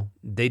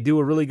they do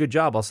a really good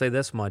job. I'll say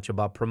this much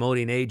about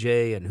promoting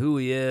AJ and who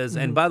he is.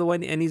 And by the way,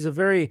 and he's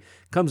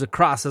comes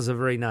across as a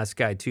very nice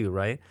guy too,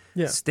 right?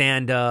 Yeah.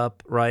 Stand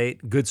up, right?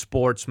 Good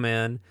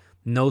sportsman,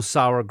 no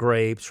sour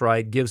grapes,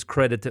 right? Gives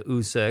credit to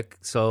Usyk.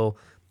 So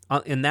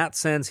in that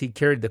sense, he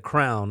carried the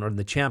crown or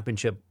the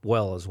championship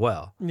well as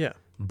well. Yeah.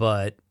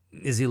 But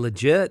is he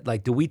legit?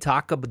 Like, do we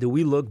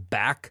look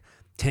back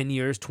 10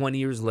 years, 20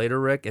 years later,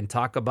 Rick, and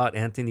talk about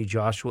Anthony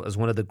Joshua as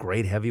one of the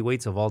great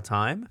heavyweights of all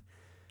time?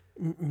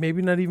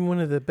 Maybe not even one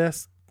of the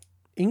best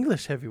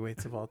English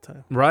heavyweights of all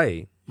time.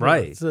 Right.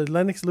 So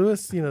Lennox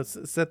Lewis,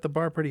 set the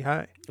bar pretty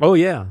high. Oh,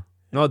 yeah.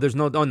 No, he's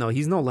no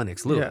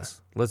Lennox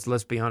Lewis. Yeah.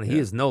 Let's be honest. Yeah.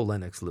 He is no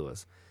Lennox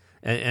Lewis.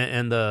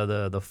 And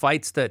the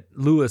fights that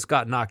Lewis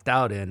got knocked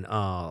out in,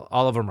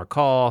 Oliver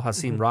McCall,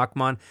 Hasim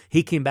Rahman,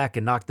 he came back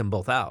and knocked them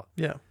both out.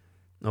 Yeah.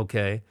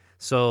 Okay.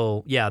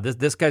 So, yeah,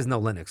 this guy's no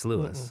Lennox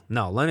Lewis.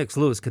 No, Lennox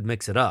Lewis could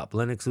mix it up.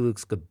 Lennox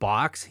Lewis could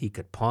box. He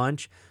could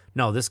punch.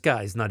 No, this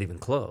guy's not even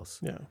close.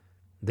 Yeah.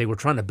 They were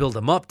trying to build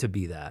him up to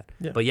be that.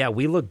 Yeah. But, yeah,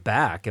 we look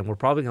back, and we're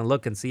probably going to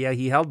look and see,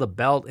 he held the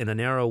belt in an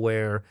era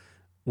where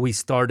we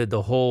started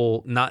the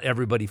whole not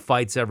everybody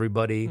fights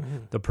everybody.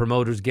 The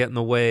promoters get in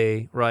the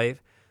way, right?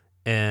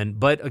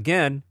 But,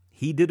 again,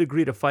 he did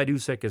agree to fight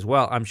Usyk as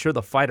well. I'm sure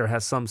the fighter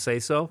has some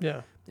say-so.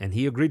 Yeah. And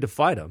he agreed to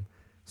fight him.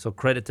 So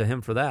credit to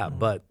him for that.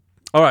 But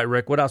all right,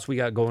 Rick, what else we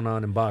got going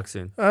on in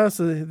boxing?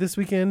 So this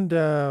weekend,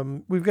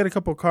 we've got a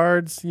couple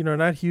cards,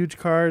 not huge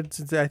cards.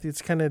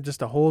 It's kind of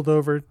just a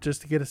holdover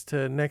just to get us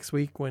to next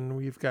week when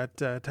we've got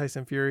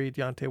Tyson Fury,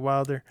 Deontay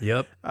Wilder.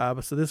 Yep.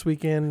 So this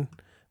weekend,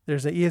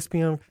 there's an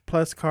ESPN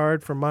Plus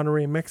card from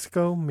Monterrey,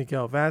 Mexico,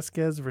 Miguel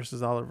Vasquez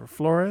versus Oliver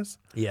Flores.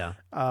 Yeah.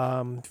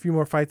 A few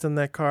more fights on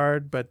that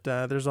card, but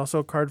there's also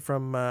a card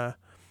from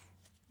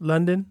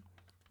London,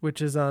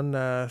 which is on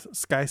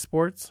Sky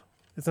Sports.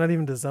 It's not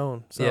even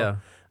DAZN. So, yeah.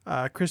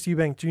 Chris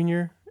Eubank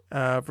Jr.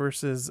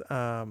 Versus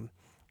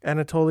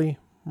Anatoly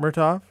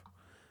Murtov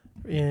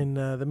in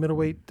the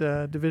middleweight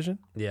division.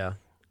 Yeah.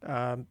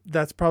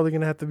 That's probably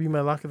going to have to be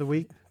my lock of the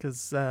week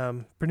because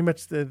pretty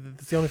much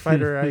it's the only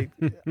fighter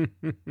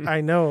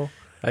I know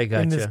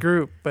in this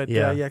group. But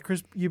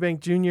Chris Eubank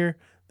Jr.,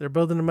 they're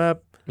building him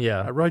up.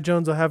 Yeah. Roy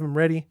Jones will have him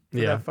ready for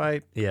that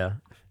fight. Yeah.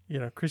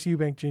 Chris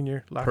Eubank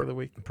Jr. lock of the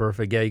week.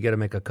 Perfect. Yeah, you got to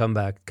make a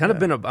comeback. I'm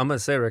gonna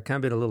say, Rick, kind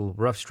of been a little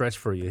rough stretch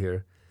for you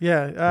here.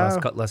 Yeah,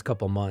 last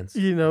couple months.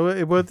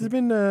 It's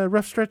been a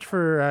rough stretch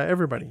for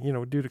everybody.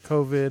 Due to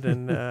COVID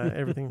and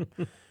everything.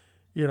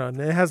 And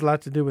it has a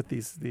lot to do with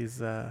these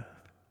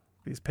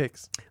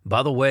picks.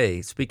 By the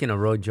way, speaking of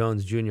Roy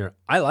Jones Jr.,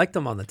 I liked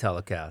him on the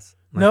telecast.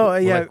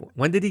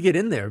 When did he get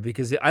in there?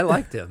 Because I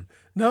liked him.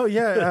 No,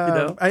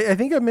 yeah. I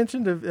think I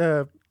mentioned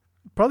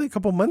probably a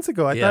couple months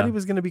ago. I thought he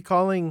was going to be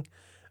calling.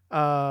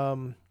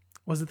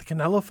 Was it the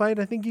Canelo fight?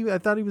 I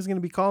thought he was going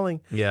to be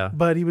calling. Yeah.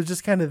 But he was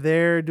just kind of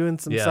there doing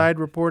some side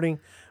reporting.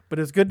 But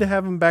it's good to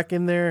have him back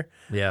in there.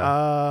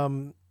 Yeah.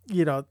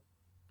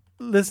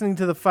 Listening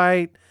to the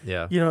fight.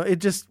 Yeah. It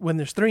just, when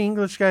there's three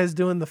English guys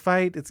doing the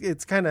fight,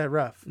 it's kind of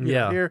rough.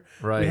 Here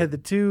right. We had the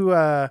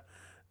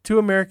two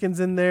Americans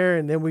in there,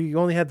 and then we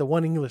only had the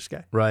one English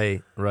guy.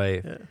 Right.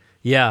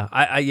 Yeah.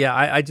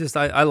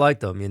 I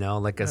liked him,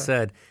 like I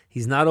said,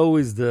 he's not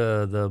always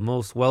the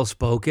most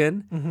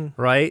well-spoken,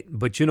 right?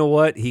 But you know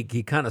what? He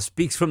kind of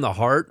speaks from the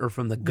heart or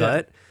from the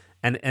gut,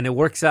 and it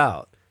works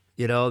out.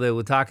 They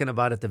were talking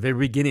about at the very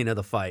beginning of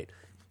the fight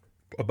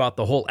about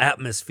the whole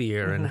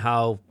atmosphere and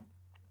how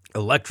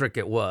electric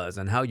it was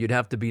and how you'd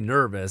have to be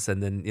nervous.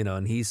 And then,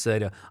 and he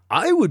said,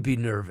 I would be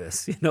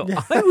nervous,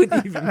 I would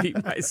even be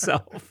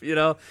myself,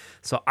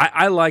 So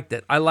I liked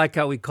it. I like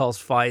how he calls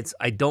fights.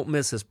 I don't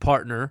miss his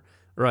partner,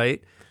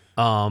 right?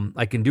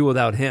 I can do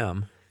without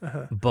him.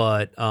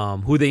 But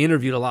who they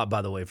interviewed a lot,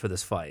 by the way, for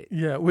this fight.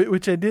 Yeah,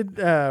 which I did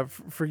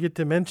forget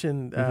to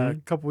mention a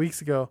couple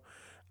weeks ago.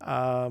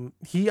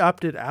 He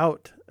opted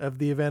out of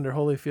the Evander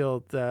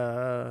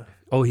Holyfield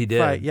he did?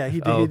 fight. Yeah, he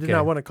did. He did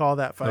not want to call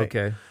that fight.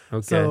 Okay.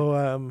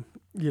 So,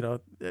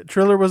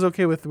 Triller was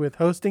okay with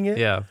hosting it.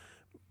 Yeah.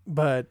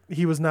 But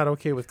he was not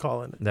okay with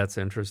calling it. That's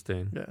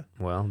interesting. Yeah.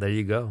 Well, there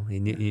you go. He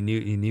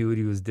knew what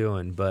he was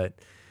doing. But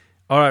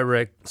all right,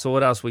 Rick. So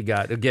what else we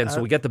got? Again,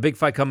 so we got the big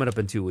fight coming up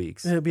in 2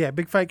 weeks. Yeah,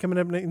 big fight coming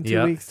up in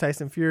 2 weeks.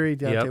 Tyson Fury,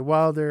 Deontay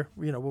Wilder.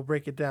 We'll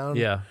break it down.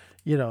 Yeah.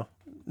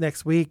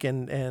 Next week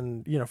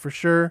and for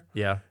sure.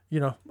 Yeah.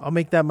 I'll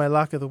make that my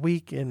lock of the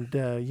week, and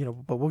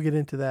but we'll get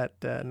into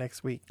that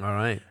next week. All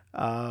right.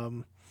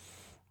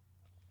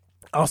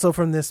 Also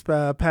from this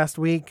past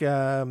week,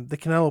 the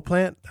Canelo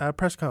Plant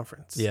press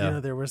conference. Yeah.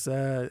 There was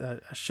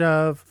a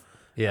shove.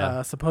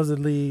 Yeah.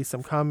 Supposedly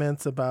some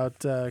comments about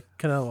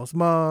Canelo's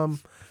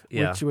mom,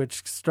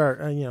 which start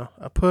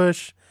a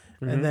push,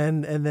 and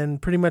then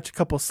pretty much a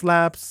couple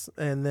slaps,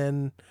 and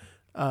then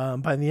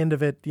by the end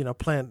of it,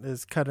 Plant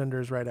is cut under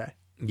his right eye.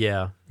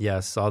 Yeah, I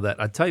saw that.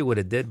 I'll tell you what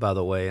it did, by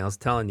the way. I was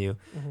telling you,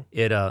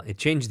 it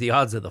changed the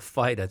odds of the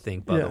fight, I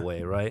think, by the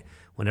way, right?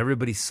 When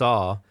everybody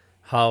saw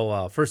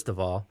how, first of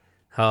all,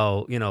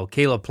 how,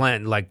 Caleb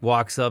Plant,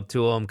 walks up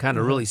to him kind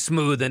of really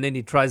smooth, and then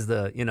he tries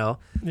to,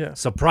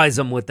 surprise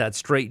him with that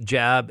straight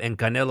jab, and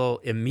Canelo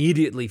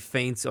immediately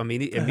faints. I mean,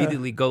 he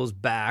immediately goes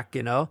back,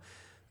 the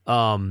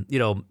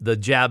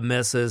jab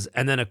misses,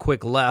 and then a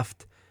quick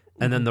left.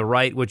 And then the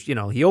right, which,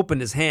 he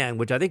opened his hand,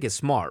 which I think is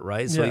smart,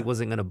 right? So he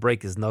wasn't going to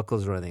break his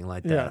knuckles or anything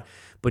like that. Yeah.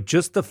 But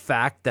just the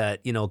fact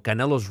that,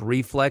 Canelo's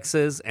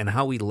reflexes and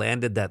how he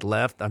landed that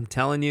left, I'm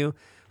telling you,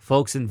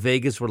 folks in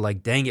Vegas were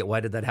like, dang it, why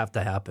did that have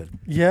to happen?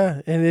 Yeah,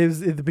 and it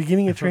was at the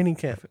beginning of training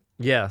camp.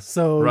 Yeah.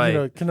 So,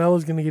 right.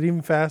 Canelo's going to get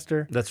even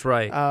faster. That's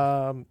right.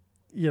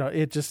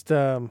 It just...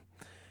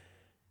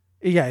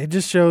 it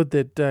just showed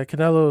that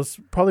Canelo's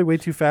probably way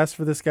too fast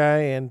for this guy,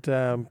 and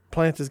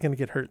Plant is going to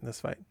get hurt in this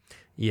fight.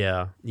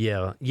 Yeah.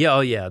 Oh,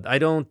 yeah. I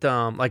don't,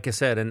 like I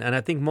said, and I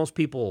think most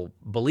people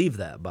believe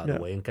that, by the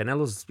way. And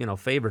Canelo's,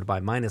 favored by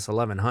minus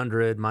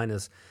 1,100,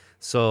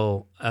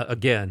 so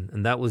again,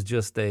 and that was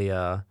just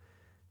a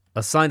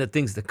sign of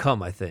things to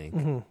come, I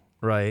think,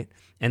 right?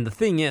 And the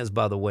thing is,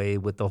 by the way,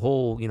 with the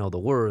whole, the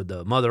word,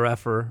 the mother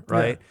effer,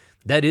 right?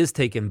 That is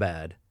taken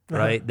bad,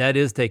 right? That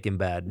is taken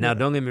bad. Now,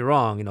 don't get me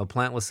wrong,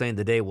 Plant was saying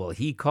today, well,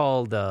 he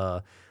called,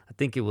 I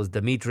think it was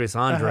Demetrius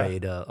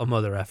Andrade, a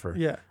mother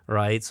effer,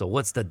 right? So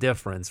what's the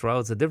difference? Well,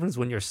 it's the difference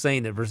when you're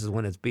saying it versus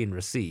when it's being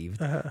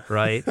received,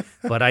 right?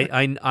 But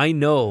I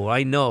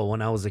know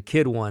when I was a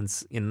kid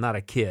once, not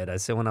a kid, I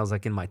said when I was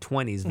in my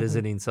 20s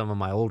visiting some of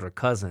my older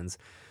cousins,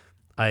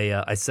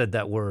 I said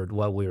that word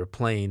while we were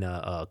playing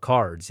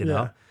cards,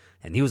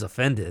 and he was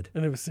offended.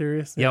 And it was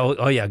serious? Yeah.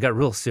 It got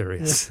real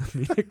serious.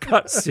 It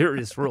got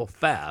serious real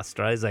fast,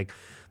 right? He's like,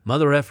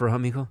 mother effer,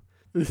 amigo,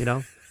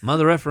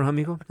 Mother effer,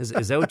 amigo? Is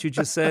that what you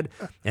just said?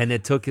 And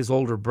it took his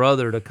older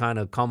brother to kind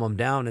of calm him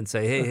down and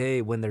say,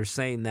 hey, when they're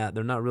saying that,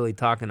 they're not really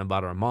talking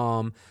about our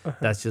mom.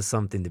 That's just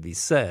something to be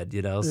said,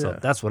 So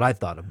that's what I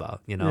thought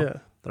about,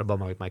 Thought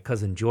about my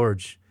cousin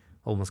George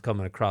almost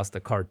coming across the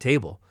card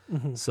table.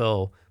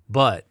 So,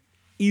 but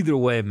either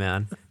way,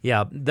 man,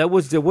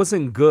 it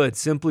wasn't good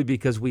simply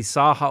because we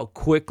saw how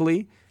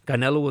quickly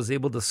Canelo was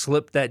able to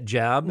slip that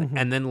jab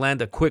and then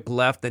land a quick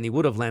left, and he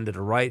would have landed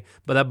a right.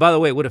 But that, by the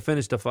way, it would have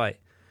finished the fight.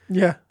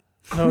 Yeah.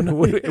 No.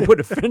 It would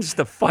have finished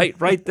the fight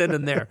right then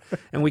and there.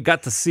 And we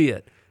got to see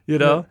it,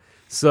 Yeah.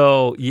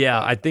 So,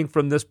 I think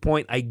from this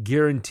point, I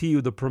guarantee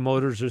you the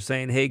promoters are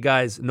saying, hey,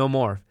 guys, no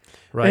more.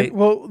 right? And,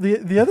 well,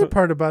 the other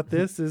part about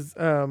this is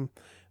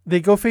they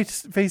go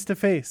face to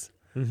face.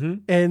 Mm-hmm.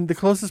 And the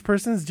closest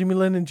person is Jimmy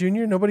Lennon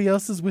Jr. Nobody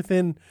else is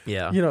within,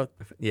 Yeah.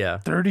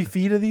 30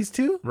 feet of these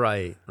two.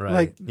 Right.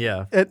 Like,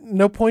 yeah. At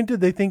no point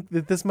did they think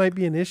that this might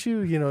be an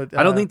issue.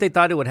 I don't think they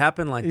thought it would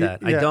happen like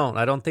that. Yeah.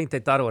 I don't think they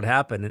thought it would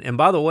happen. And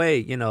by the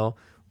way,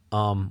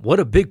 what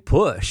a big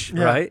push,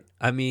 Yeah. right?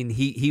 I mean,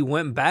 he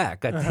went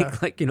back, I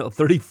think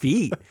 30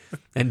 feet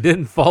and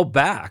didn't fall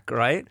back,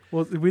 right?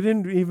 Well, we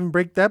didn't even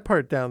break that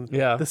part down.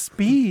 Yeah. The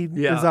speed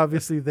Yeah. is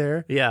obviously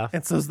there. Yeah.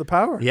 And so's the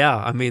power. Yeah,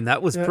 I mean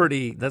that was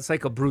that's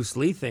like a Bruce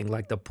Lee thing.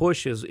 Like the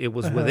push it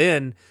was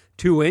within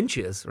 2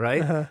 inches,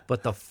 right?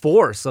 But the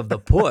force of the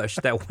push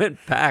that went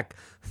back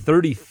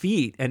 30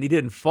 feet and he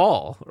didn't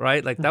fall,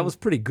 right? Like that was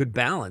pretty good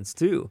balance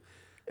too.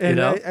 And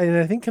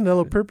I think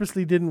Canelo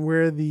purposely didn't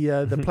wear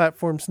the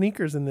platform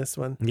sneakers in this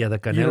one. Yeah, the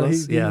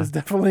Canelos. He was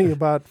definitely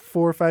about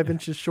 4 or 5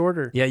 inches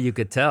shorter. Yeah, you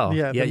could tell.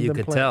 Yeah, you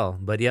could playing. tell.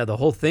 But yeah, the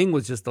whole thing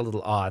was just a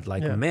little odd.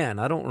 Like, Yeah. man,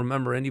 I don't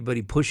remember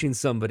anybody pushing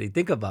somebody.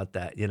 Think about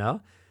that,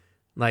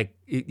 Like,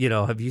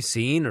 have you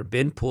seen or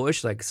been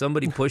pushed? Like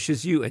somebody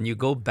pushes you and you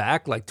go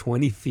back like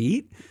 20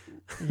 feet?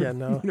 Yeah,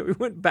 no. We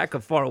went back a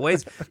far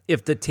ways.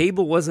 If the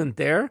table wasn't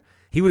there,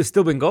 he would have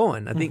still been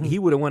going. I think he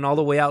would have went all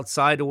the way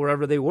outside to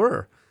wherever they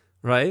were,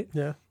 right?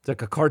 Yeah. It's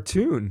like a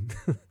cartoon.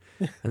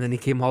 And then he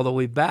came all the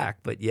way back.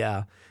 But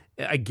yeah,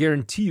 I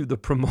guarantee you the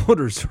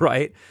promoters,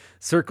 right,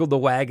 circled the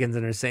wagons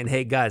and are saying,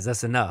 hey, guys,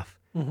 that's enough,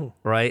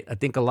 right? I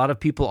think a lot of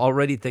people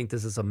already think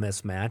this is a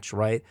mismatch,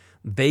 right?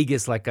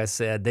 Vegas, like I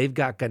said, they've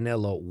got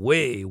Canelo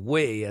way,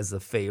 way as the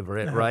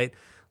favorite, right?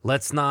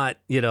 Let's not,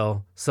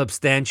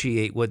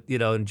 substantiate what,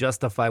 and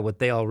justify what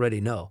they already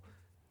know,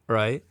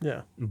 right?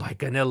 Yeah. By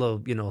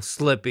Canelo,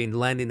 slipping,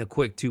 landing a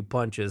quick 2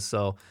 punches.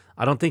 So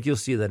I don't think you'll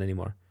see that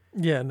anymore.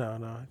 Yeah,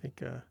 no. I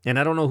think. And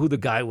I don't know who the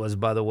guy was,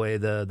 by the way.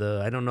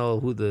 I don't know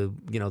who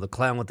the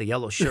clown with the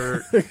yellow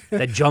shirt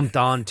that jumped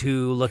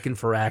onto looking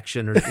for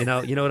action, or you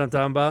know what I'm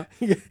talking about.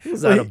 Yeah. What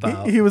was that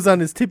about? He was on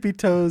his tippy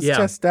toes, Yeah.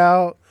 chest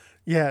out.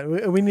 Yeah,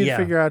 we need to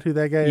figure out who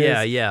that guy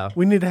is. Yeah.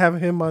 We need to have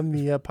him on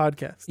the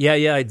podcast.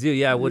 Yeah, I do.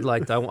 Yeah, I would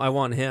like to. I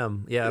want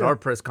him. Yeah, at our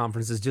press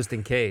conferences, just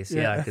in case.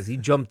 Yeah, because he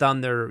jumped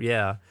on there.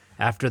 Yeah,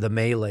 after the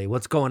melee.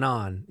 What's going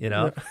on?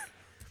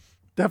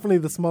 Definitely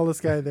the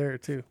smallest guy there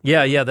too.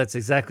 Yeah, that's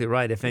exactly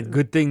right.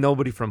 Good thing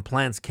nobody from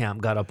Plant's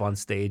camp got up on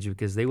stage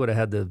because they would have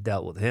had to have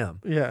dealt with him.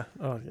 Yeah.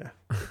 Oh yeah.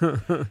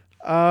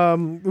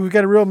 We've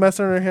got a real mess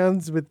on our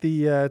hands with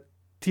the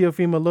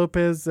Teofimo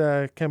Lopez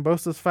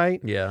Kambosos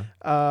fight. Yeah.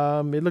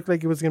 It looked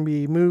like it was going to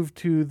be moved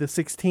to the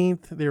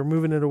 16th. They were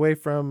moving it away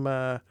from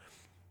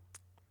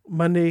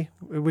Monday,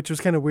 which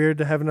was kind of weird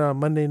to have it on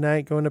Monday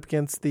night going up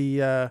against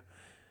the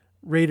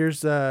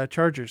Raiders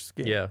Chargers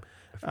game. Yeah.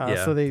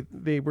 So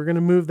they were going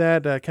to move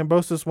that.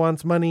 Kambosos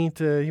wants money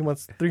he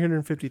wants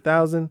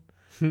 $350,000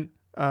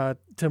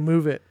 to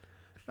move it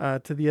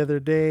to the other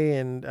day.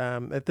 And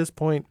at this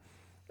point,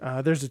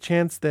 there's a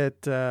chance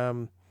that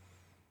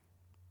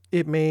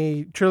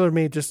Triller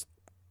may just,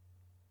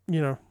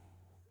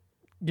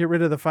 get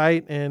rid of the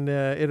fight, and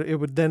it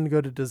would then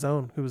go to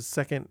DAZN, who was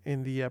second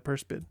in the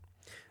purse bid.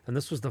 And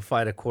this was the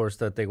fight, of course,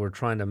 that they were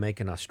trying to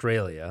make in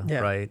Australia, Yeah.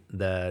 right?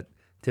 That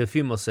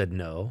Teofimo said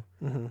no,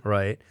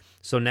 right?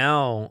 So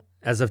now,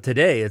 as of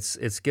today, it's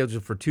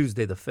scheduled for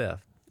Tuesday the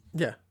 5th.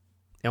 Yeah.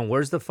 And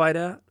where's the fight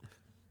at?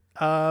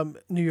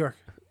 New York.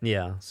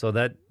 Yeah, so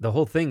that the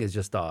whole thing is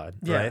just odd,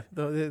 Yeah. right?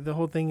 The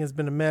whole thing has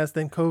been a mess.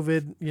 Then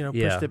COVID, Yeah.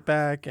 pushed it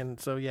back, and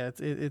so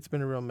it's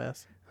been a real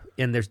mess.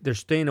 And they're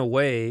staying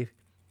away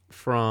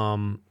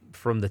from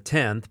the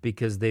 10th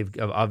because they've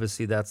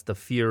obviously that's the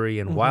Fury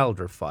and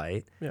Wilder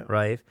fight, Yeah.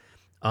 right?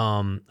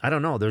 I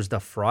don't know. There's the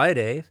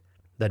Friday,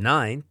 the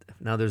 9th.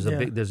 Now there's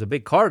a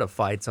big card of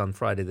fights on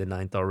Friday the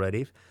 9th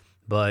already.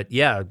 But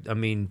yeah, I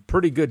mean,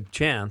 pretty good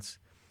chance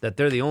that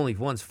they're the only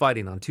ones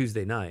fighting on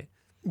Tuesday night.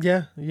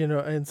 Yeah,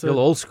 and so Still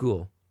old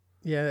school.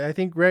 yeah, I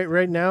think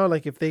right now,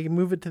 like if they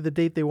move it to the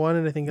date they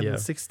wanted, I think on Yeah. the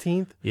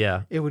 16th,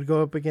 Yeah, it would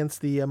go up against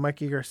the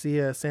Mikey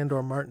Garcia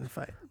Sandor Martin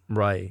fight.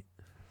 right.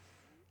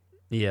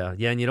 Yeah,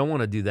 and you don't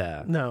want to do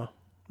that. No.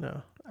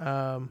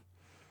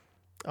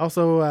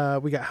 Also,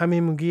 we got Jaime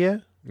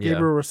Munguia,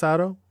 Gabriel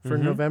Rosado for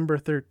November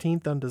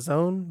 13th on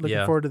DAZN.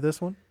 Looking forward to this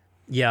one.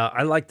 Yeah,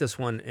 I like this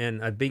one.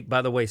 And I think,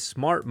 by the way,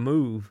 smart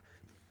move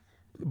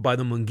by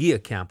the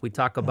Munguia camp. We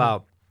talk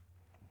about,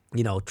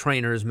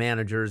 trainers,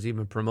 managers,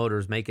 even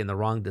promoters making the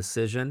wrong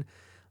decision.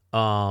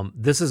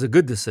 This is a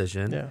good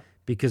decision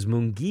because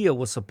Munguia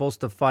was supposed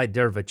to fight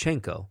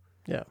Derevchenko,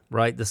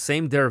 right? The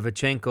same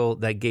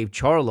Derevchenko that gave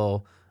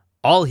Charlo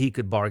all he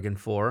could bargain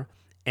for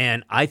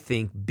and I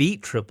think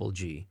beat Triple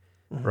G,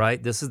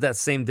 right? This is that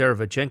same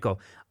Derevchenko.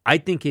 I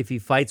think if he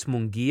fights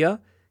Munguia,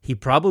 he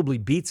probably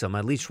beats him,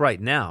 at least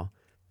right now,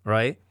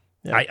 right?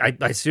 Yeah.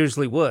 I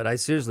seriously would.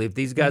 If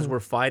these guys were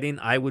fighting,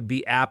 I would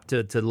be apt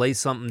to lay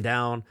something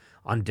down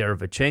on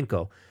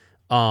Derevchenko.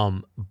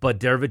 But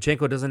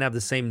Derevchenko doesn't have the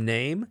same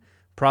name,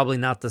 probably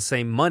not the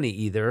same money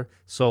either.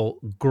 So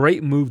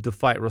great move to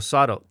fight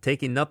Rosado.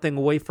 Taking nothing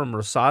away from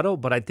Rosado,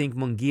 but I think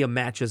Munguia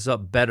matches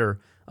up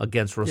better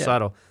against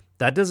Rosado.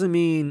 That doesn't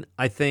mean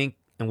I think,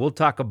 and we'll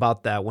talk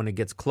about that when it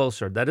gets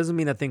closer. That doesn't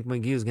mean I think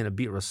Munguia is going to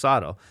beat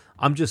Rosado.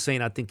 I'm just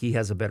saying I think he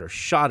has a better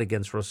shot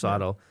against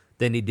Rosado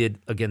than he did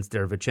against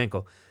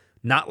Derevchenko.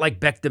 Not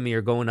like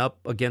Bektemir going up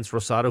against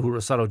Rosado, who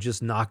Rosado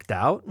just knocked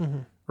out,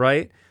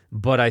 right?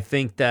 But I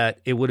think that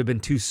it would have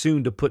been too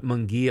soon to put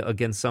Munguia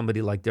against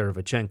somebody like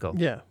Derevchenko.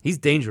 Yeah. He's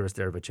dangerous,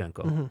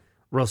 Derevchenko.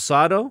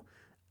 Rosado,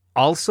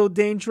 also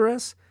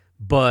dangerous,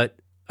 but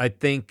I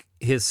think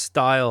his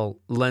style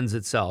lends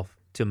itself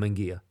to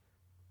Munguia.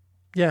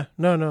 Yeah,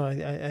 no,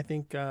 I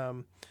think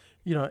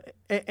you know,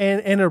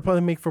 and it'll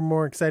probably make for a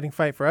more exciting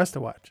fight for us to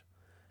watch.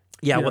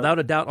 Yeah, You know, without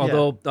a doubt.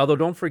 Although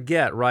don't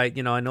forget, right?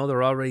 You know, I know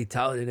they're already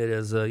touting it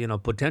as a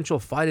potential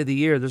fight of the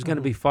year. There's going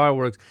to be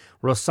fireworks.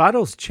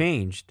 Rosado's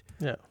changed.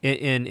 Yeah,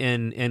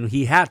 and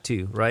he had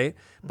to, right?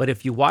 But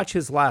if you watch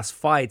his last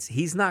fights,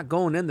 he's not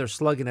going in there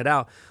slugging it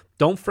out.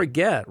 Don't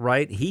forget,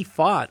 right? He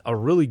fought a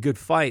really good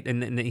fight,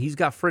 and he's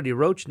got Freddie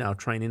Roach now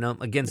training him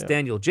against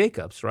Daniel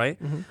Jacobs, right?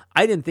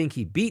 I didn't think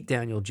he beat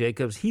Daniel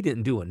Jacobs. He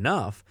didn't do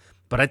enough,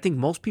 but I think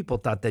most people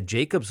thought that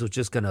Jacobs was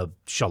just going to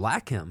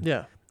shellac him.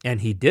 Yeah.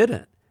 And he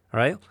didn't,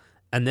 right?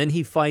 And then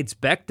he fights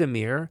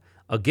Bektemir.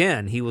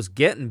 Again, he was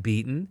getting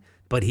beaten,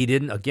 but he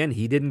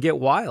didn't get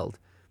wild.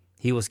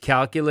 He was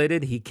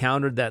calculated. He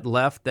countered that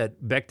left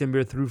that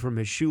Bektemir threw from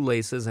his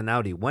shoelaces, and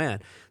out he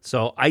went.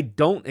 So I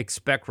don't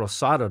expect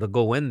Rosado to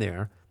go in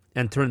there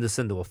and turn this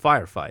into a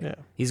firefight. Yeah.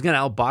 He's going to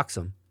outbox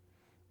him.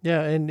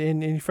 Yeah,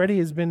 and Freddie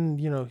has been,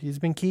 he's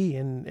been key,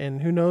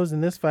 and who knows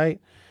in this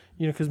fight,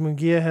 because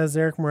Munguia has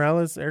Eric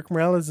Morales. Eric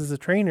Morales is a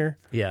trainer.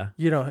 Yeah.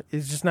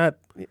 Is just not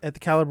at the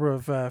caliber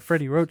of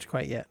Freddie Roach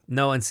quite yet.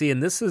 No, and see,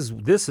 and this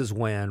is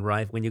when,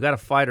 right, when you got a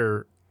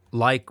fighter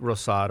like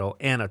Rosado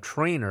and a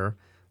trainer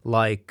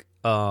like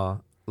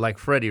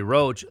Freddie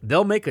Roach,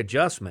 they'll make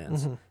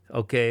adjustments.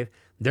 Okay,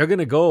 they're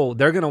gonna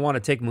want to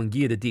take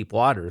Munguia to deep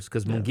waters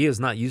because Munguia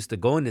is not used to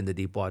going into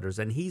deep waters,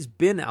 and he's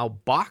been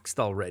outboxed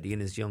already in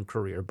his young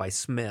career by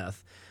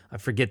Smith. I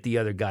forget the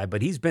other guy,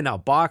 but he's been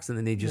outboxed, and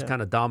then he just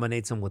kind of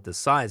dominates him with his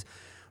size.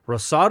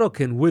 Rosado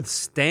can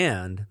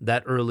withstand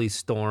that early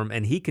storm,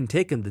 and he can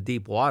take him to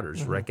deep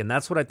waters, Rick, and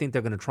that's what I think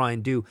they're going to try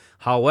and do.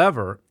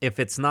 However, if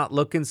it's not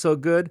looking so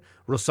good,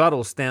 Rosado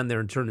will stand there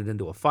and turn it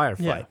into a firefight.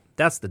 Yeah.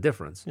 That's the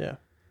difference. Yeah.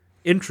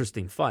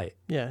 Interesting fight.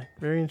 Yeah,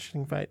 very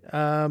interesting fight.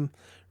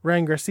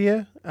 Ryan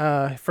Garcia,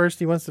 first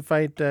he wants to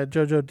fight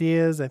Jojo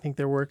Diaz. I think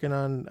they're working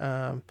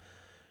on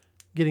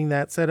getting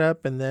that set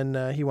up, and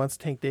then he wants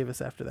Tank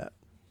Davis after that.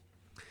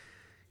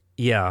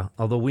 Yeah,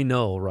 although we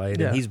know, right,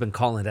 Yeah. and he's been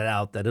calling it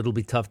out, that it'll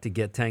be tough to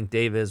get Tank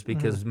Davis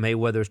because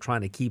Mayweather's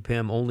trying to keep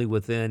him only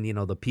within,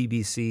 the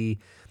PBC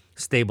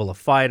stable of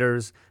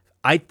fighters.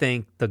 I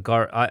think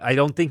I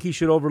don't think he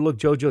should overlook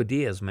Jojo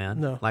Diaz,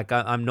 man. No. Like,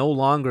 I'm no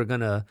longer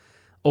going to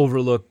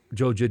overlook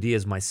Jojo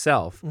Diaz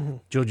myself.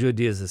 Jojo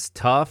Diaz is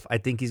tough. I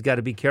think he's got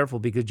to be careful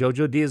because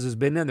Jojo Diaz has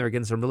been in there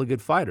against some really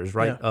good fighters,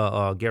 right?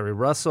 Yeah. Gary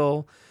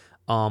Russell,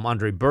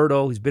 Andre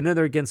Berto. He's been in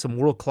there against some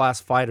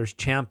world-class fighters,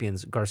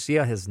 champions.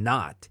 Garcia has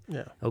not.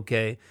 Yeah.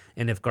 Okay?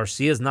 And if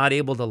Garcia's not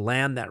able to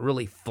land that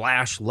really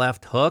flash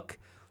left hook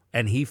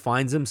and he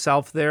finds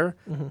himself there,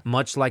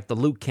 much like the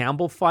Luke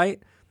Campbell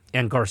fight,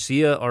 and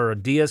Garcia or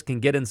Diaz can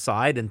get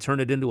inside and turn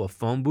it into a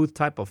phone booth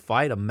type of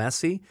fight, a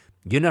messy,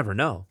 you never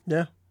know.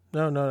 Yeah.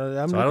 No.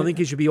 I don't think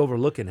you should be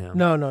overlooking him.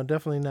 No,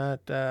 definitely not.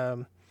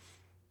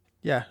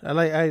 Yeah, I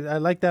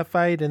like that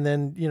fight, and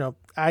then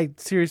I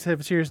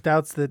have serious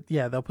doubts that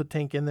they'll put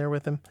Tank in there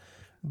with him,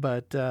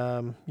 but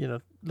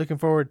looking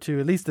forward to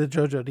at least the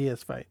Jojo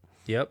Diaz fight.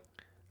 Yep.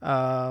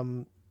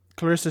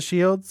 Clarissa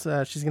Shields,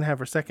 she's gonna have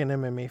her second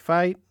MMA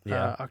fight,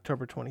 Yeah.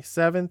 October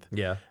 27th.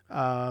 Yeah.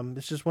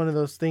 It's just one of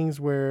those things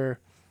where,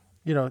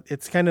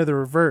 it's kind of the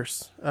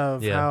reverse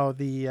of Yeah. how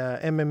the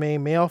MMA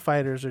male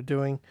fighters are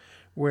doing,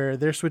 where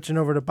they're switching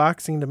over to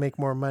boxing to make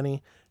more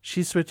money.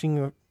 She's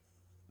switching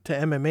to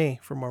MMA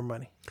for more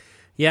money.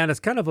 Yeah, and it's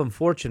kind of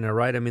unfortunate,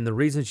 right? I mean, the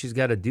reason she's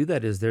got to do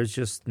that is there's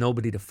just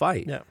nobody to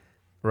fight, Yeah.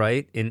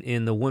 right?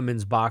 In the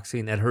women's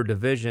boxing at her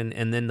division,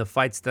 and then the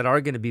fights that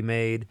are going to be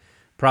made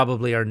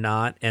probably are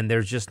not, and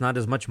there's just not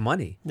as much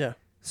money. Yeah.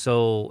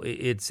 So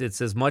it's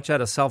as much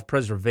out of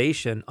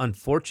self-preservation,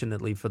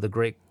 unfortunately, for the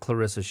great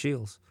Clarissa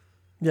Shields.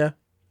 Yeah.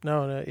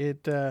 No,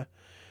 it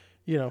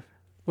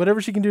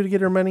whatever she can do to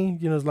get her money,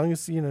 as long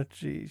as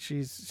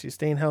she's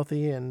staying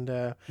healthy,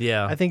 and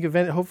Yeah. I think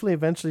hopefully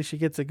eventually she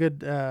gets a good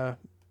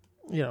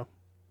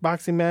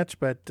boxing match,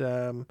 but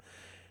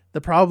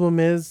the problem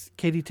is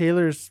Katie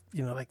Taylor's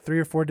like 3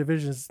 or 4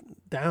 divisions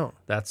down.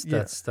 That's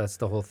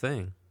the whole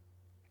thing.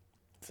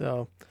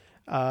 So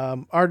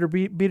Artur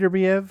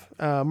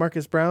Beterbiev,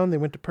 Marcus Brown, they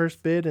went to purse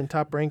bid, and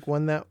Top Rank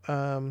won that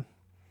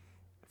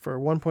for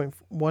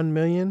 $1.1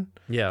 million.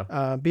 Yeah.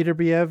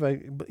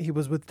 Beterbiev, he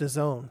was with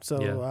DAZN,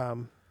 so Yeah.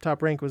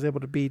 Top Rank was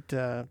able to beat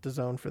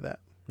DAZN for that.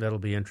 That'll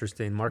be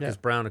interesting. Marcus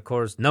Brown, of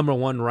course, number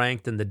 1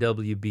 ranked in the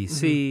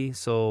WBC,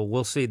 so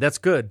we'll see. That's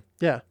good.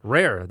 Yeah.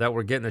 Rare that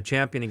we're getting a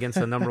champion against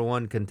a number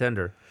 1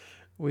 contender.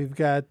 We've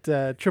got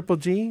Triple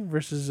G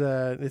versus,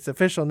 it's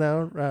official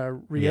now,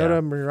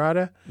 Ryota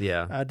Murata,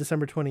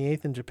 December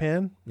 28th in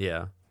Japan.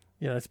 Yeah.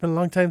 It's been a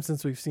long time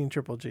since we've seen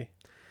Triple G.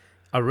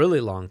 A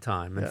really long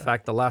time. In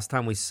fact, the last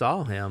time we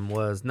saw him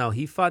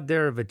he fought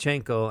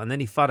Derevchenko, and then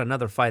he fought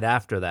another fight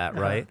after that,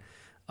 right?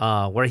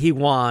 Where he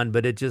won,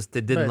 but it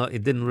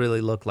didn't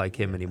really look like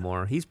him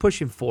anymore. He's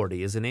pushing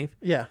 40, isn't he?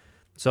 Yeah.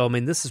 So, I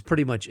mean, this is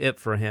pretty much it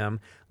for him.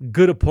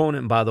 Good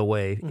opponent, by the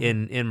way,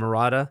 in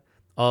Murata.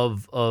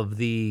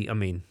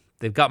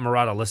 They've got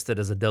Murata listed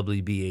as a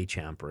WBA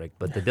champ, Rick,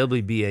 but the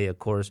WBA, of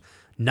course,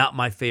 not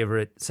my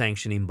favorite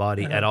sanctioning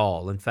body at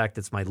all. In fact,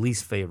 it's my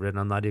least favorite, and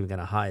I'm not even going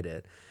to hide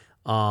it.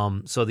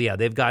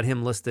 They've got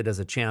him listed as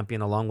a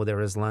champion along with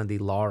Erislandy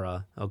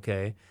Lara,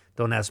 okay?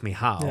 Don't ask me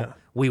how. Yeah.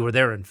 We were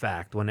there, in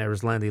fact, when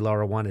Erislandy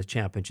Lara won his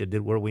championship.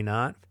 Were we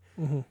not?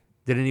 Mm-hmm.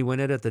 Didn't he win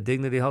it at the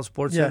Dignity Health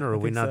Sports Center? Or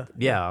were we not? So.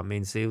 Yeah, I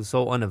mean, see, it was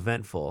so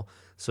uneventful.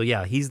 So,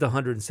 yeah, he's the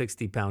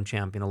 160-pound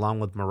champion along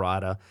with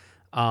Murata.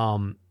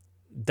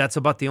 That's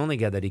about the only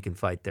guy that he can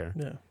fight there.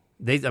 Yeah.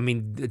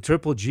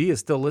 Triple G is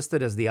still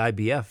listed as the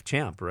IBF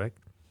champ, Rick.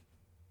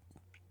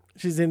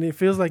 It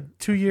feels like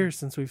 2 years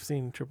since we've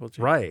seen Triple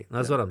G. Right.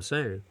 That's what I'm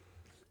saying.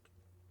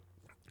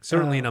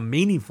 Certainly in a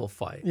meaningful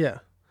fight. Yeah.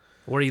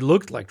 Where he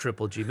looked like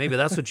Triple G. Maybe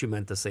that's what you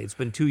meant to say. It's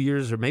been 2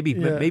 years or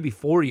maybe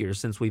 4 years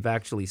since we've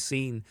actually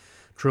seen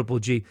Triple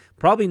G.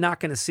 Probably not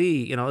going to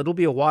see, it'll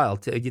be a while.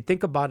 You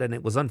think about it, and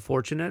it was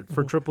unfortunate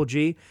for Triple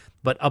G,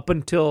 but up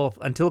until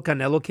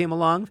Canelo came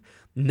along,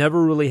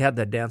 never really had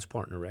that dance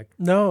partner, Rick.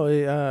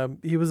 No,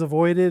 he was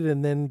avoided,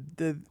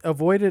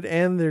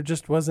 and there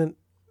just wasn't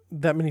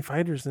that many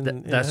fighters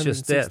in that's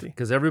just it,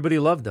 because everybody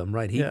loved him,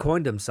 right? He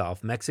coined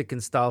himself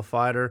Mexican-style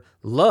fighter,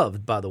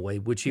 loved, by the way,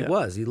 which he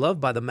was. He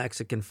loved by the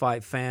Mexican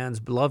fight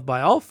fans, loved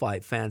by all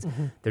fight fans.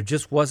 Mm-hmm. There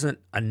just wasn't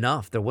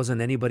enough. There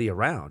wasn't anybody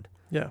around.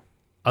 Yeah.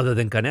 Other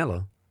than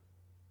Canelo.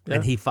 Yeah.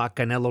 And he fought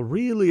Canelo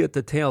really at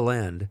the tail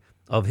end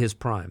of his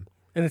prime.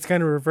 And it's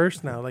kind of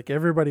reversed now. Like,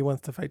 everybody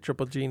wants to fight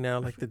Triple G now,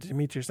 like the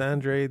Demetrius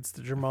Andrades,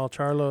 the Jamal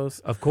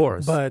Charlos. Of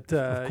course. But,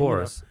 of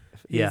course.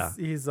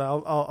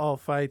 I'll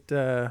fight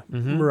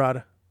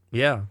Murata.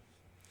 Yeah.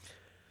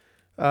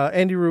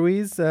 Andy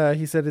Ruiz,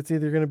 he said it's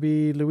either going to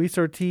be Luis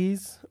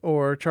Ortiz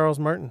or Charles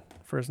Martin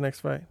for his next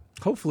fight.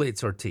 Hopefully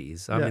it's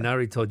Ortiz. I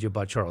already told you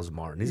about Charles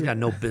Martin. He's got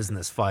no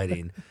business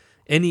fighting.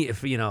 Give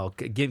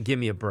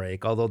me a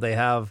break. Although they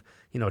have,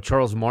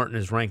 Charles Martin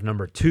is ranked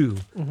number 2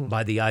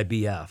 by the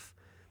IBF.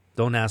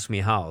 Don't ask me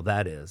how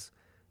that is.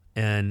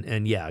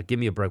 And give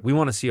me a break. We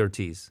want to see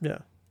Ortiz. Yeah.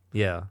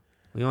 Yeah.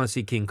 We want to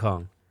see King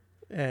Kong.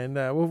 And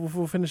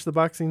we'll finish the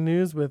boxing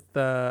news with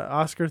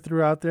Oscar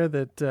threw out there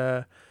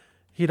that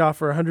he'd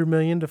offer $100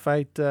 million to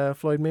fight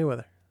Floyd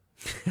Mayweather.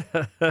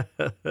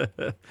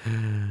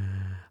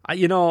 I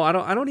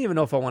don't even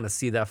know if I want to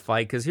see that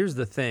fight, because here's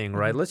the thing,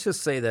 right? Let's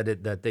just say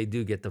that they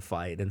do get the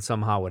fight and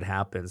somehow it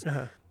happens.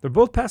 Uh-huh. They're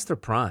both past their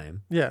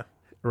prime. Yeah.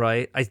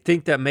 Right? I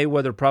think that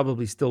Mayweather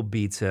probably still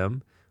beats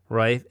him,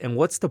 right? And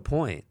what's the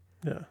point?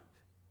 Yeah.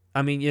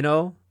 I mean,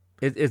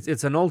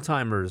 it's an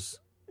old-timers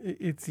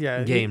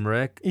game,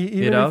 Rick.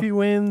 Even if he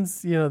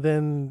wins,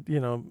 then,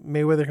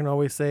 Mayweather can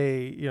always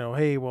say,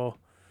 hey, well,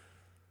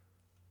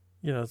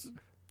 I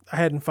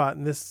hadn't fought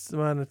in this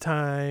amount of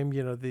time,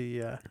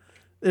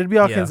 there'd be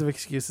all kinds of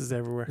excuses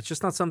everywhere. It's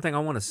just not something I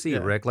want to see,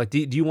 Rick. Like, do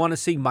you want to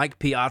see Mike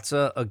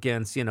Piazza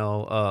against, I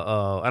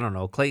don't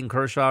know, Clayton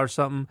Kershaw or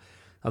something?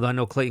 Although I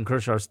know Clayton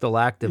Kershaw is still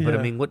active, but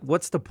I mean,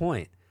 what's the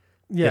point?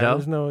 Yeah,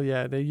 there's no,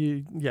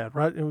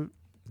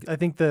 I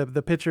think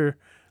the pitcher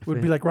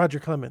would be like Roger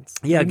Clemens.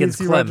 Yeah, against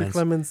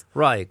Clemens.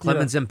 Right,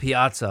 Clemens and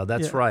Piazza,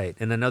 that's right.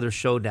 And another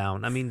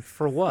showdown. I mean,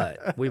 for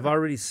what? We've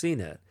already seen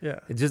it. Yeah.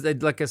 It just,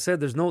 like I said,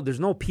 there's no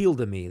appeal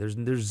to me.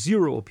 There's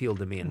zero appeal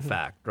to me, in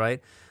fact,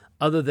 right?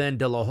 Other than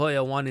De La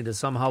Hoya wanting to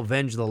somehow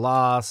avenge the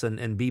loss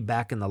and be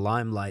back in the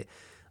limelight.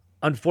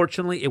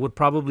 Unfortunately, it would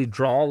probably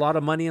draw a lot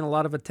of money and a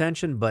lot of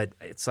attention, but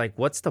it's like,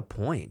 what's the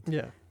point?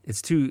 Yeah.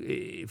 It's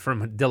too,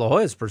 from De La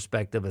Hoya's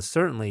perspective, it's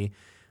certainly,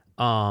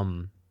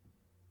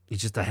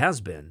 he's just a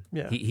has-been.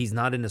 Yeah. He's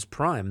not in his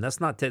prime.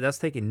 That's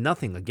taking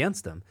nothing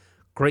against him.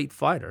 Great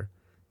fighter.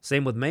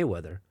 Same with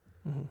Mayweather.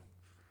 Mm-hmm.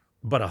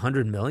 But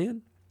 $100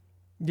 million?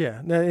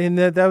 Yeah, and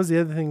that was the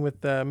other thing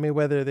with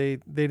Mayweather. They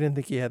didn't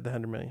think he had the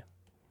 $100 million.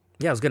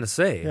 Yeah, I was going to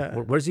say,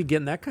 where's he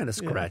getting that kind of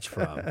scratch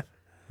from,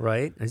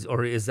 right?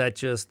 Or is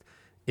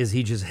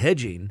he just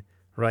hedging,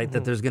 right,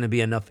 that there's going to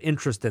be enough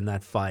interest in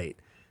that fight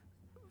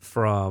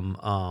from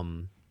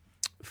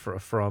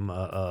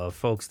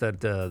folks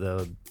that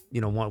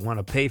want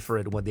to pay for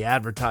it, with the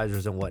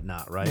advertisers and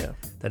whatnot, right? Yeah.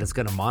 That it's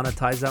going to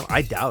monetize them?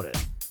 I doubt it.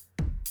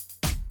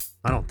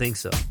 I don't think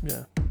so.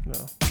 Yeah,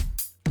 no.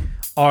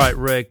 All right,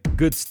 Rick,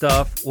 good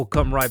stuff. We'll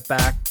come right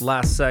back.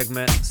 Last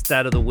segment,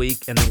 stat of the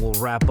week, and then we'll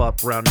wrap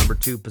up round number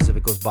 2,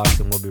 Pacific Coast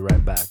Boxing. We'll be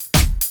right back.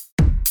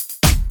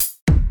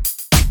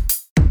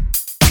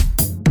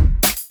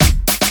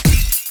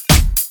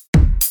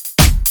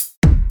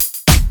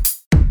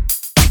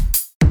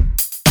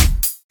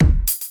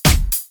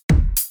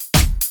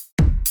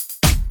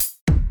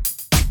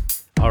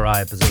 All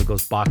right,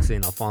 Pacificos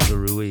Boxing, Alfonso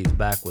Ruiz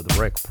back with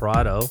Rick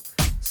Prado.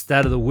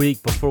 Stat of the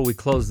week before we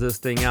close this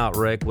thing out,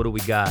 Rick, what do we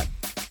got?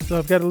 So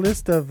I've got a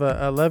list of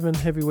 11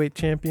 heavyweight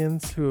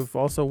champions who have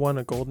also won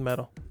a gold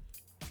medal.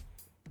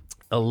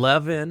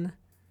 11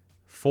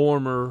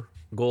 former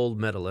gold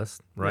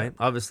medalists, right?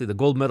 Yeah. Obviously, the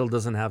gold medal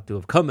doesn't have to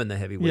have come in the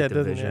heavyweight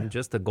division. Yeah.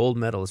 Just the gold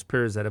medalist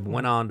peers that have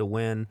went on to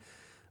win.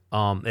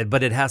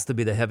 But it has to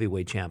be the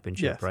heavyweight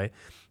championship, Yes. right?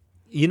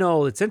 You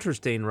know, it's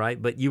interesting,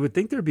 right? But you would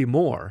think there'd be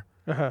more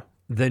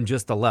than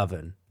just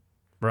 11,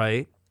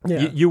 right?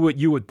 Yeah. You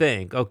would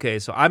think, okay,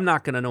 so I'm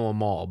not going to know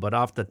them all, but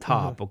off the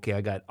top, okay,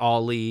 I got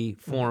Ali,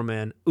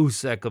 Foreman,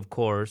 Usyk, of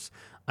course.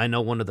 I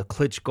know one of the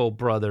Klitschko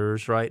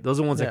brothers, right? Those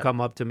are ones that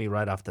come up to me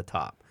right off the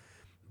top.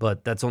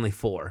 But that's only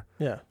 4.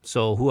 Yeah.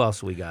 So who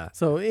else we got?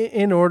 So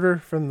in order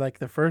from like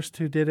the first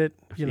who did it,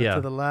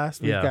 to the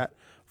last, we've got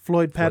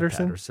Floyd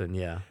Patterson,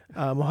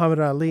 Muhammad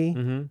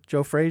Ali,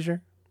 Joe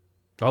Frazier.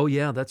 Oh,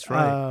 yeah, that's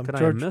right. I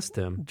have missed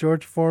him?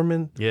 George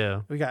Foreman.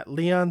 Yeah. We got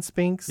Leon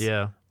Spinks.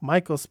 Yeah.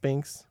 Michael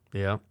Spinks.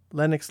 Yeah.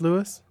 Lennox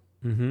Lewis.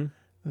 Mm-hmm.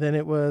 Then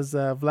it was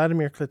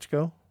Vladimir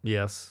Klitschko.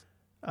 Yes.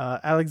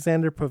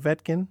 Alexander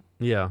Povetkin.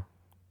 Yeah.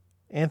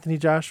 Anthony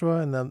Joshua,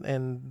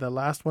 and the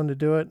last one to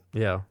do it.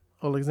 Yeah.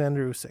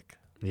 Alexander Usyk.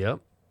 Yep.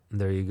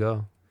 There you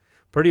go.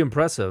 Pretty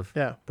impressive.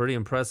 Yeah. Pretty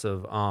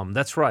impressive.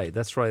 That's right.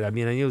 I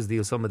mean, I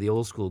knew some of the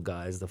old school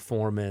guys, the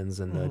Foremans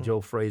and the Joe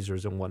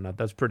Frazier's and whatnot.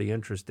 That's pretty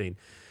interesting.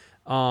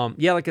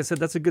 Like I said,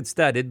 that's a good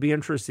stat. It'd be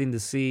interesting to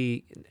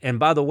see. And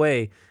by the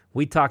way,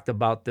 we talked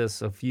about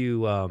this a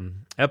few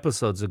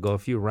episodes ago, a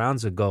few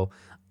rounds ago.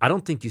 I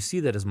don't think you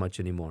see that as much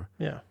anymore.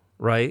 Yeah.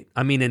 Right?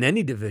 I mean, in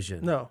any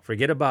division. No.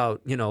 Forget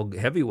about,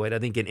 heavyweight. I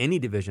think in any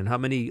division, how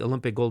many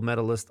Olympic gold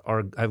medalists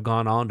have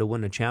gone on to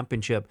win a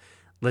championship?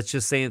 Let's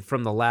just say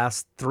from the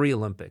last 3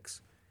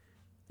 Olympics.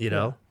 You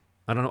know?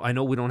 I don't know. I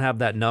know we don't have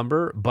that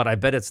number, but I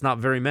bet it's not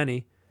very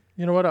many.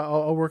 You know what?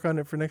 I'll work on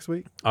it for next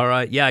week. All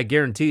right. Yeah, I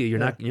guarantee you're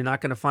not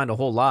going to find a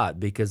whole lot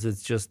because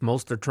it's just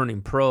most are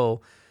turning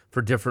pro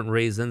for different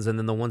reasons, and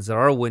then the ones that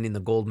are winning the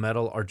gold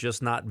medal are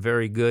just not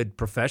very good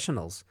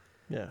professionals.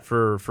 Yeah.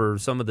 For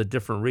some of the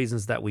different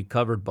reasons that we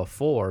covered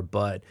before.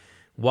 But,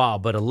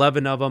 wow,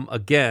 11 of them,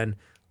 again,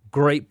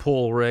 great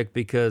pull, Rick,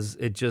 because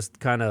it just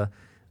kind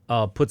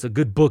of puts a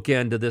good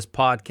bookend to this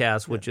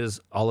podcast, which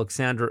is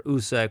Alexander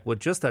Usyk with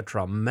just a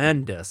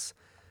tremendous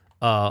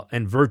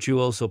and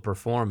virtuoso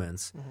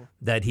performance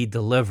that he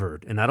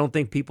delivered. And I don't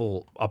think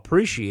people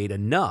appreciate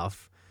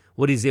enough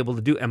what he's able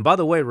to do. And by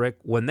the way, Rick,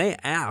 when they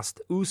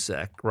asked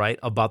Usyk, right,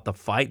 about the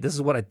fight, this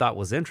is what I thought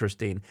was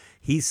interesting.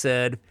 He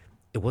said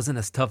it wasn't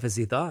as tough as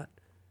he thought.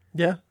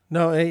 Yeah.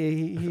 No,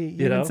 he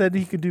even said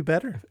he could do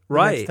better.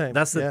 Right. Next time.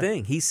 That's the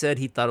thing. He said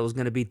he thought it was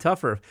going to be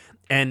tougher.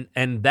 And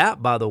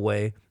that, by the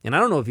way, and I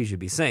don't know if he should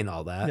be saying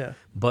all that,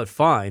 but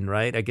fine,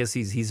 right? I guess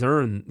he's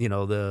earned,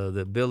 the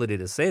ability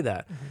to say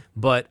that.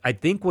 But I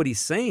think what he's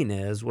saying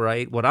is,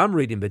 right, what I'm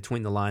reading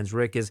between the lines,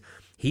 Rick, is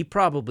he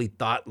probably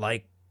thought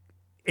like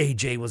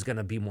AJ was going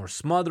to be more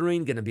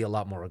smothering, going to be a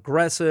lot more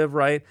aggressive,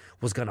 right?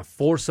 Was going to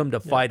force him to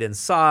fight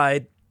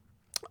inside.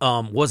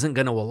 Wasn't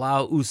going to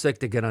allow Usyk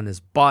to get on his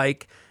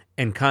bike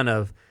and kind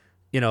of,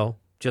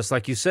 just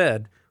like you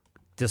said,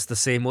 just the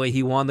same way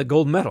he won the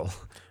gold medal,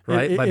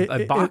 right?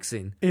 By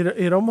boxing.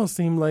 It almost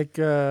seemed like,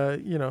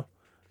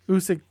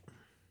 Usyk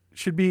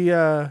should be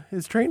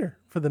his trainer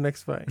for the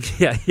next fight.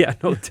 Yeah,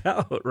 no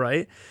doubt,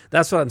 right?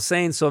 That's what I'm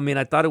saying. So, I mean,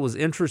 I thought it was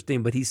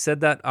interesting, but he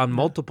said that on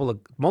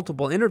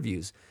multiple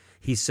interviews.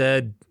 He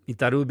said he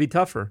thought it would be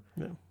tougher.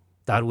 Yeah.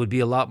 Thought it would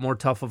be a lot more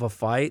tough of a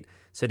fight.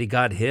 Said he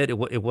got hit.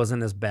 It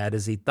wasn't as bad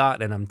as he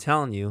thought. And I'm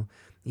telling you,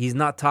 he's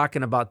not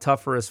talking about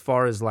tougher as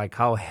far as like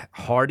how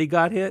hard he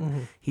got hit.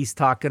 He's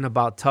talking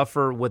about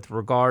tougher with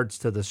regards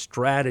to the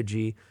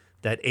strategy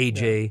that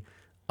AJ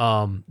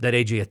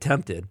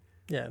attempted.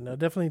 Yeah, no,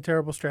 definitely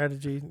terrible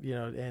strategy,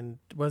 and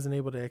wasn't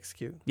able to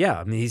execute. Yeah,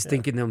 I mean, he's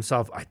thinking to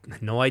himself, I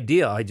had no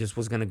idea. I just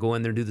was going to go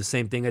in there and do the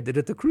same thing I did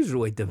at the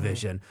cruiserweight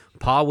division.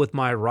 Paw with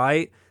my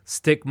right,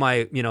 stick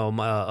my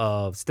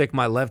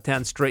left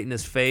hand straight in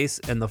his face,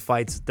 and the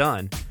fight's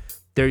done.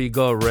 There you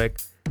go, Rick.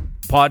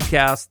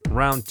 Podcast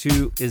round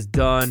 2 is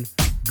done.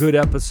 Good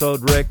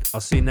episode, Rick.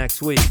 I'll see you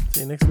next week. See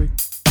you next week.